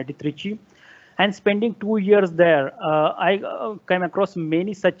in IIT Trichy. And spending 2 years there, I came across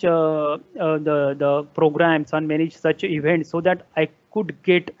many such the programs and many such events, so that I could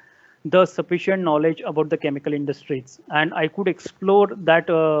get the sufficient knowledge about the chemical industries, and I could explore that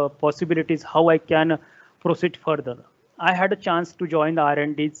possibilities how I can proceed further. I had a chance to join the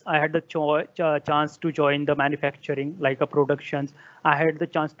R&Ds. I had the chance to join the manufacturing, like productions. I had the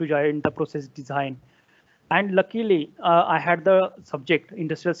chance to join the process design. And luckily, I had the subject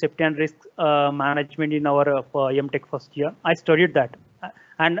industrial safety and risk management in our M.Tech first year. I studied that.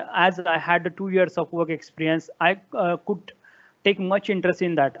 And as I had 2 years of work experience, I could take much interest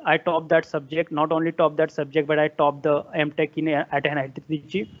in that. I topped that subject, not only topped that subject, but I topped the M.Tech at IIT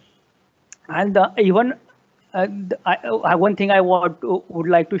Trichy. And even one thing I would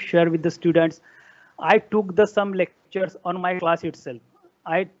like to share with the students, I took some lectures on my class itself.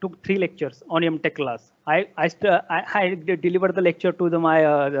 I took 3 lectures on M.Tech class. I delivered the lecture to my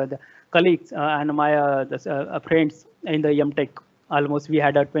the colleagues and my friends in the M.Tech. Almost we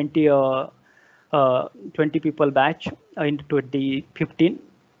had a 20 people batch in 2015.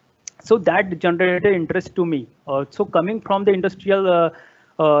 So that generated interest to me. So coming from the industrial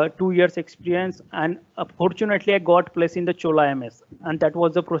 2 years experience, and fortunately I got placed in the CHEM-E-SUMMIT, and that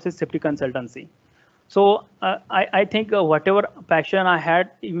was the process safety consultancy. So I think whatever passion I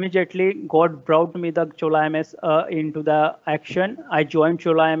had immediately God brought me the CHEM-E-SUMMIT into the action. I joined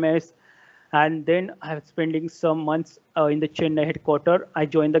CHEM-E-SUMMIT, and then I was spending some months in the Chennai headquarters. I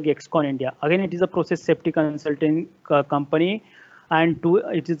joined the Gexcon India. Again, it is a process safety consulting company, and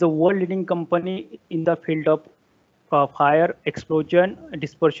it is a world leading company in the field of fire, explosion,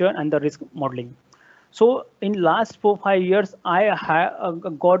 dispersion, and the risk modeling. So in last 4-5 years, I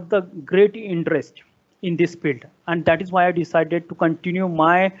have got the great interest in this field, and that is why I decided to continue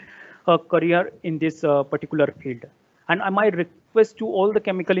my career in this particular field. And my request to all the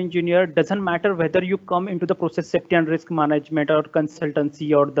chemical engineer, doesn't matter whether you come into the process safety and risk management or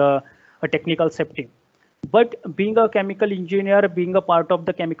consultancy or the technical safety, but being a chemical engineer, being a part of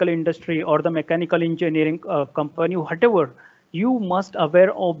the chemical industry or the mechanical engineering company, whatever, you must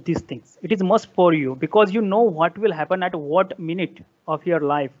aware of these things. It is must for you, because you know what will happen at what minute of your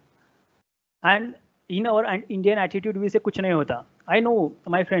life. And in our Indian attitude, we say kuch nahi hota. I know,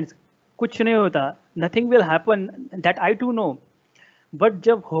 my friends, kuch nahi hota. Nothing will happen. That I too know. But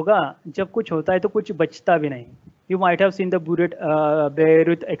जब होगा, जब कुछ होता है तो कुछ बचता भी नहीं. You might have seen the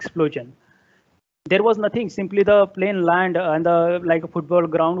Beirut explosion. There was nothing, simply the plain land and the like a football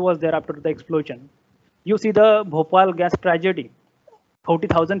ground was there after the explosion. You see the Bhopal gas tragedy,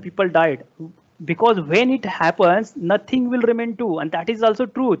 40,000 people died, because when it happens, nothing will remain true, and that is also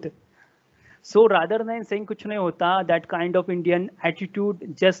truth. So rather than saying kuch nahi hota, that kind of Indian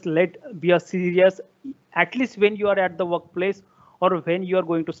attitude, just let be a serious, at least when you are at the workplace or when you are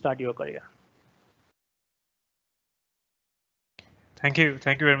going to start your career. Thank you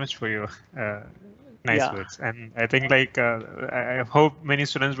very much for your nice words. And I think like I hope many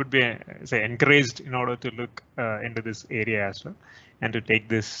students would be say encouraged in order to look into this area as well, and to take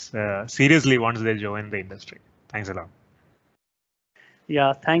this seriously once they join the industry. Thanks a lot.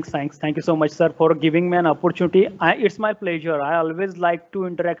 Yeah, thanks. Thank you so much, sir, for giving me an opportunity. It's my pleasure. I always like to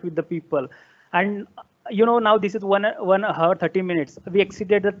interact with the people. And you know, now this is 1 hour 30 minutes. We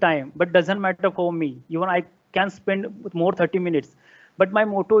exceeded the time, but doesn't matter for me. Even I can spend more 30 minutes. But my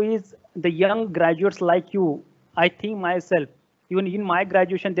motto is the young graduates like you. I think myself, even in my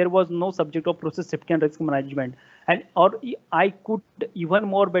graduation, there was no subject of process safety and risk management, and or I could even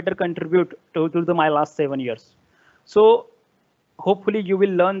more better contribute to my last 7 years. So hopefully you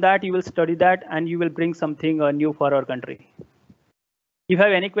will learn that, you will study that, and you will bring something new for our country. If you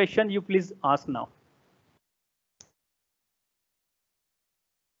have any question, you please ask now.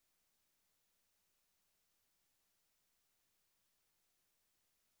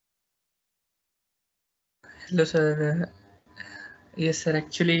 Hello, sir. Yes, sir.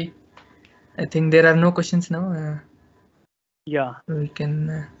 Actually, I think there are no questions now. Yeah. We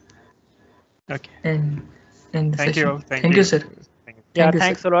can okay. end the Thank session. you. Thank you, sir. Thank you,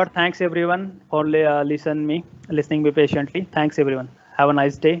 thanks a lot. Thanks everyone for listening me patiently. Thanks everyone. Have a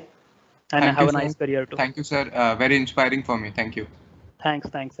nice day, and have a nice career too. Thank you, sir. Very inspiring for me. Thank you. Thanks.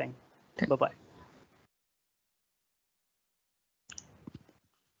 Bye bye.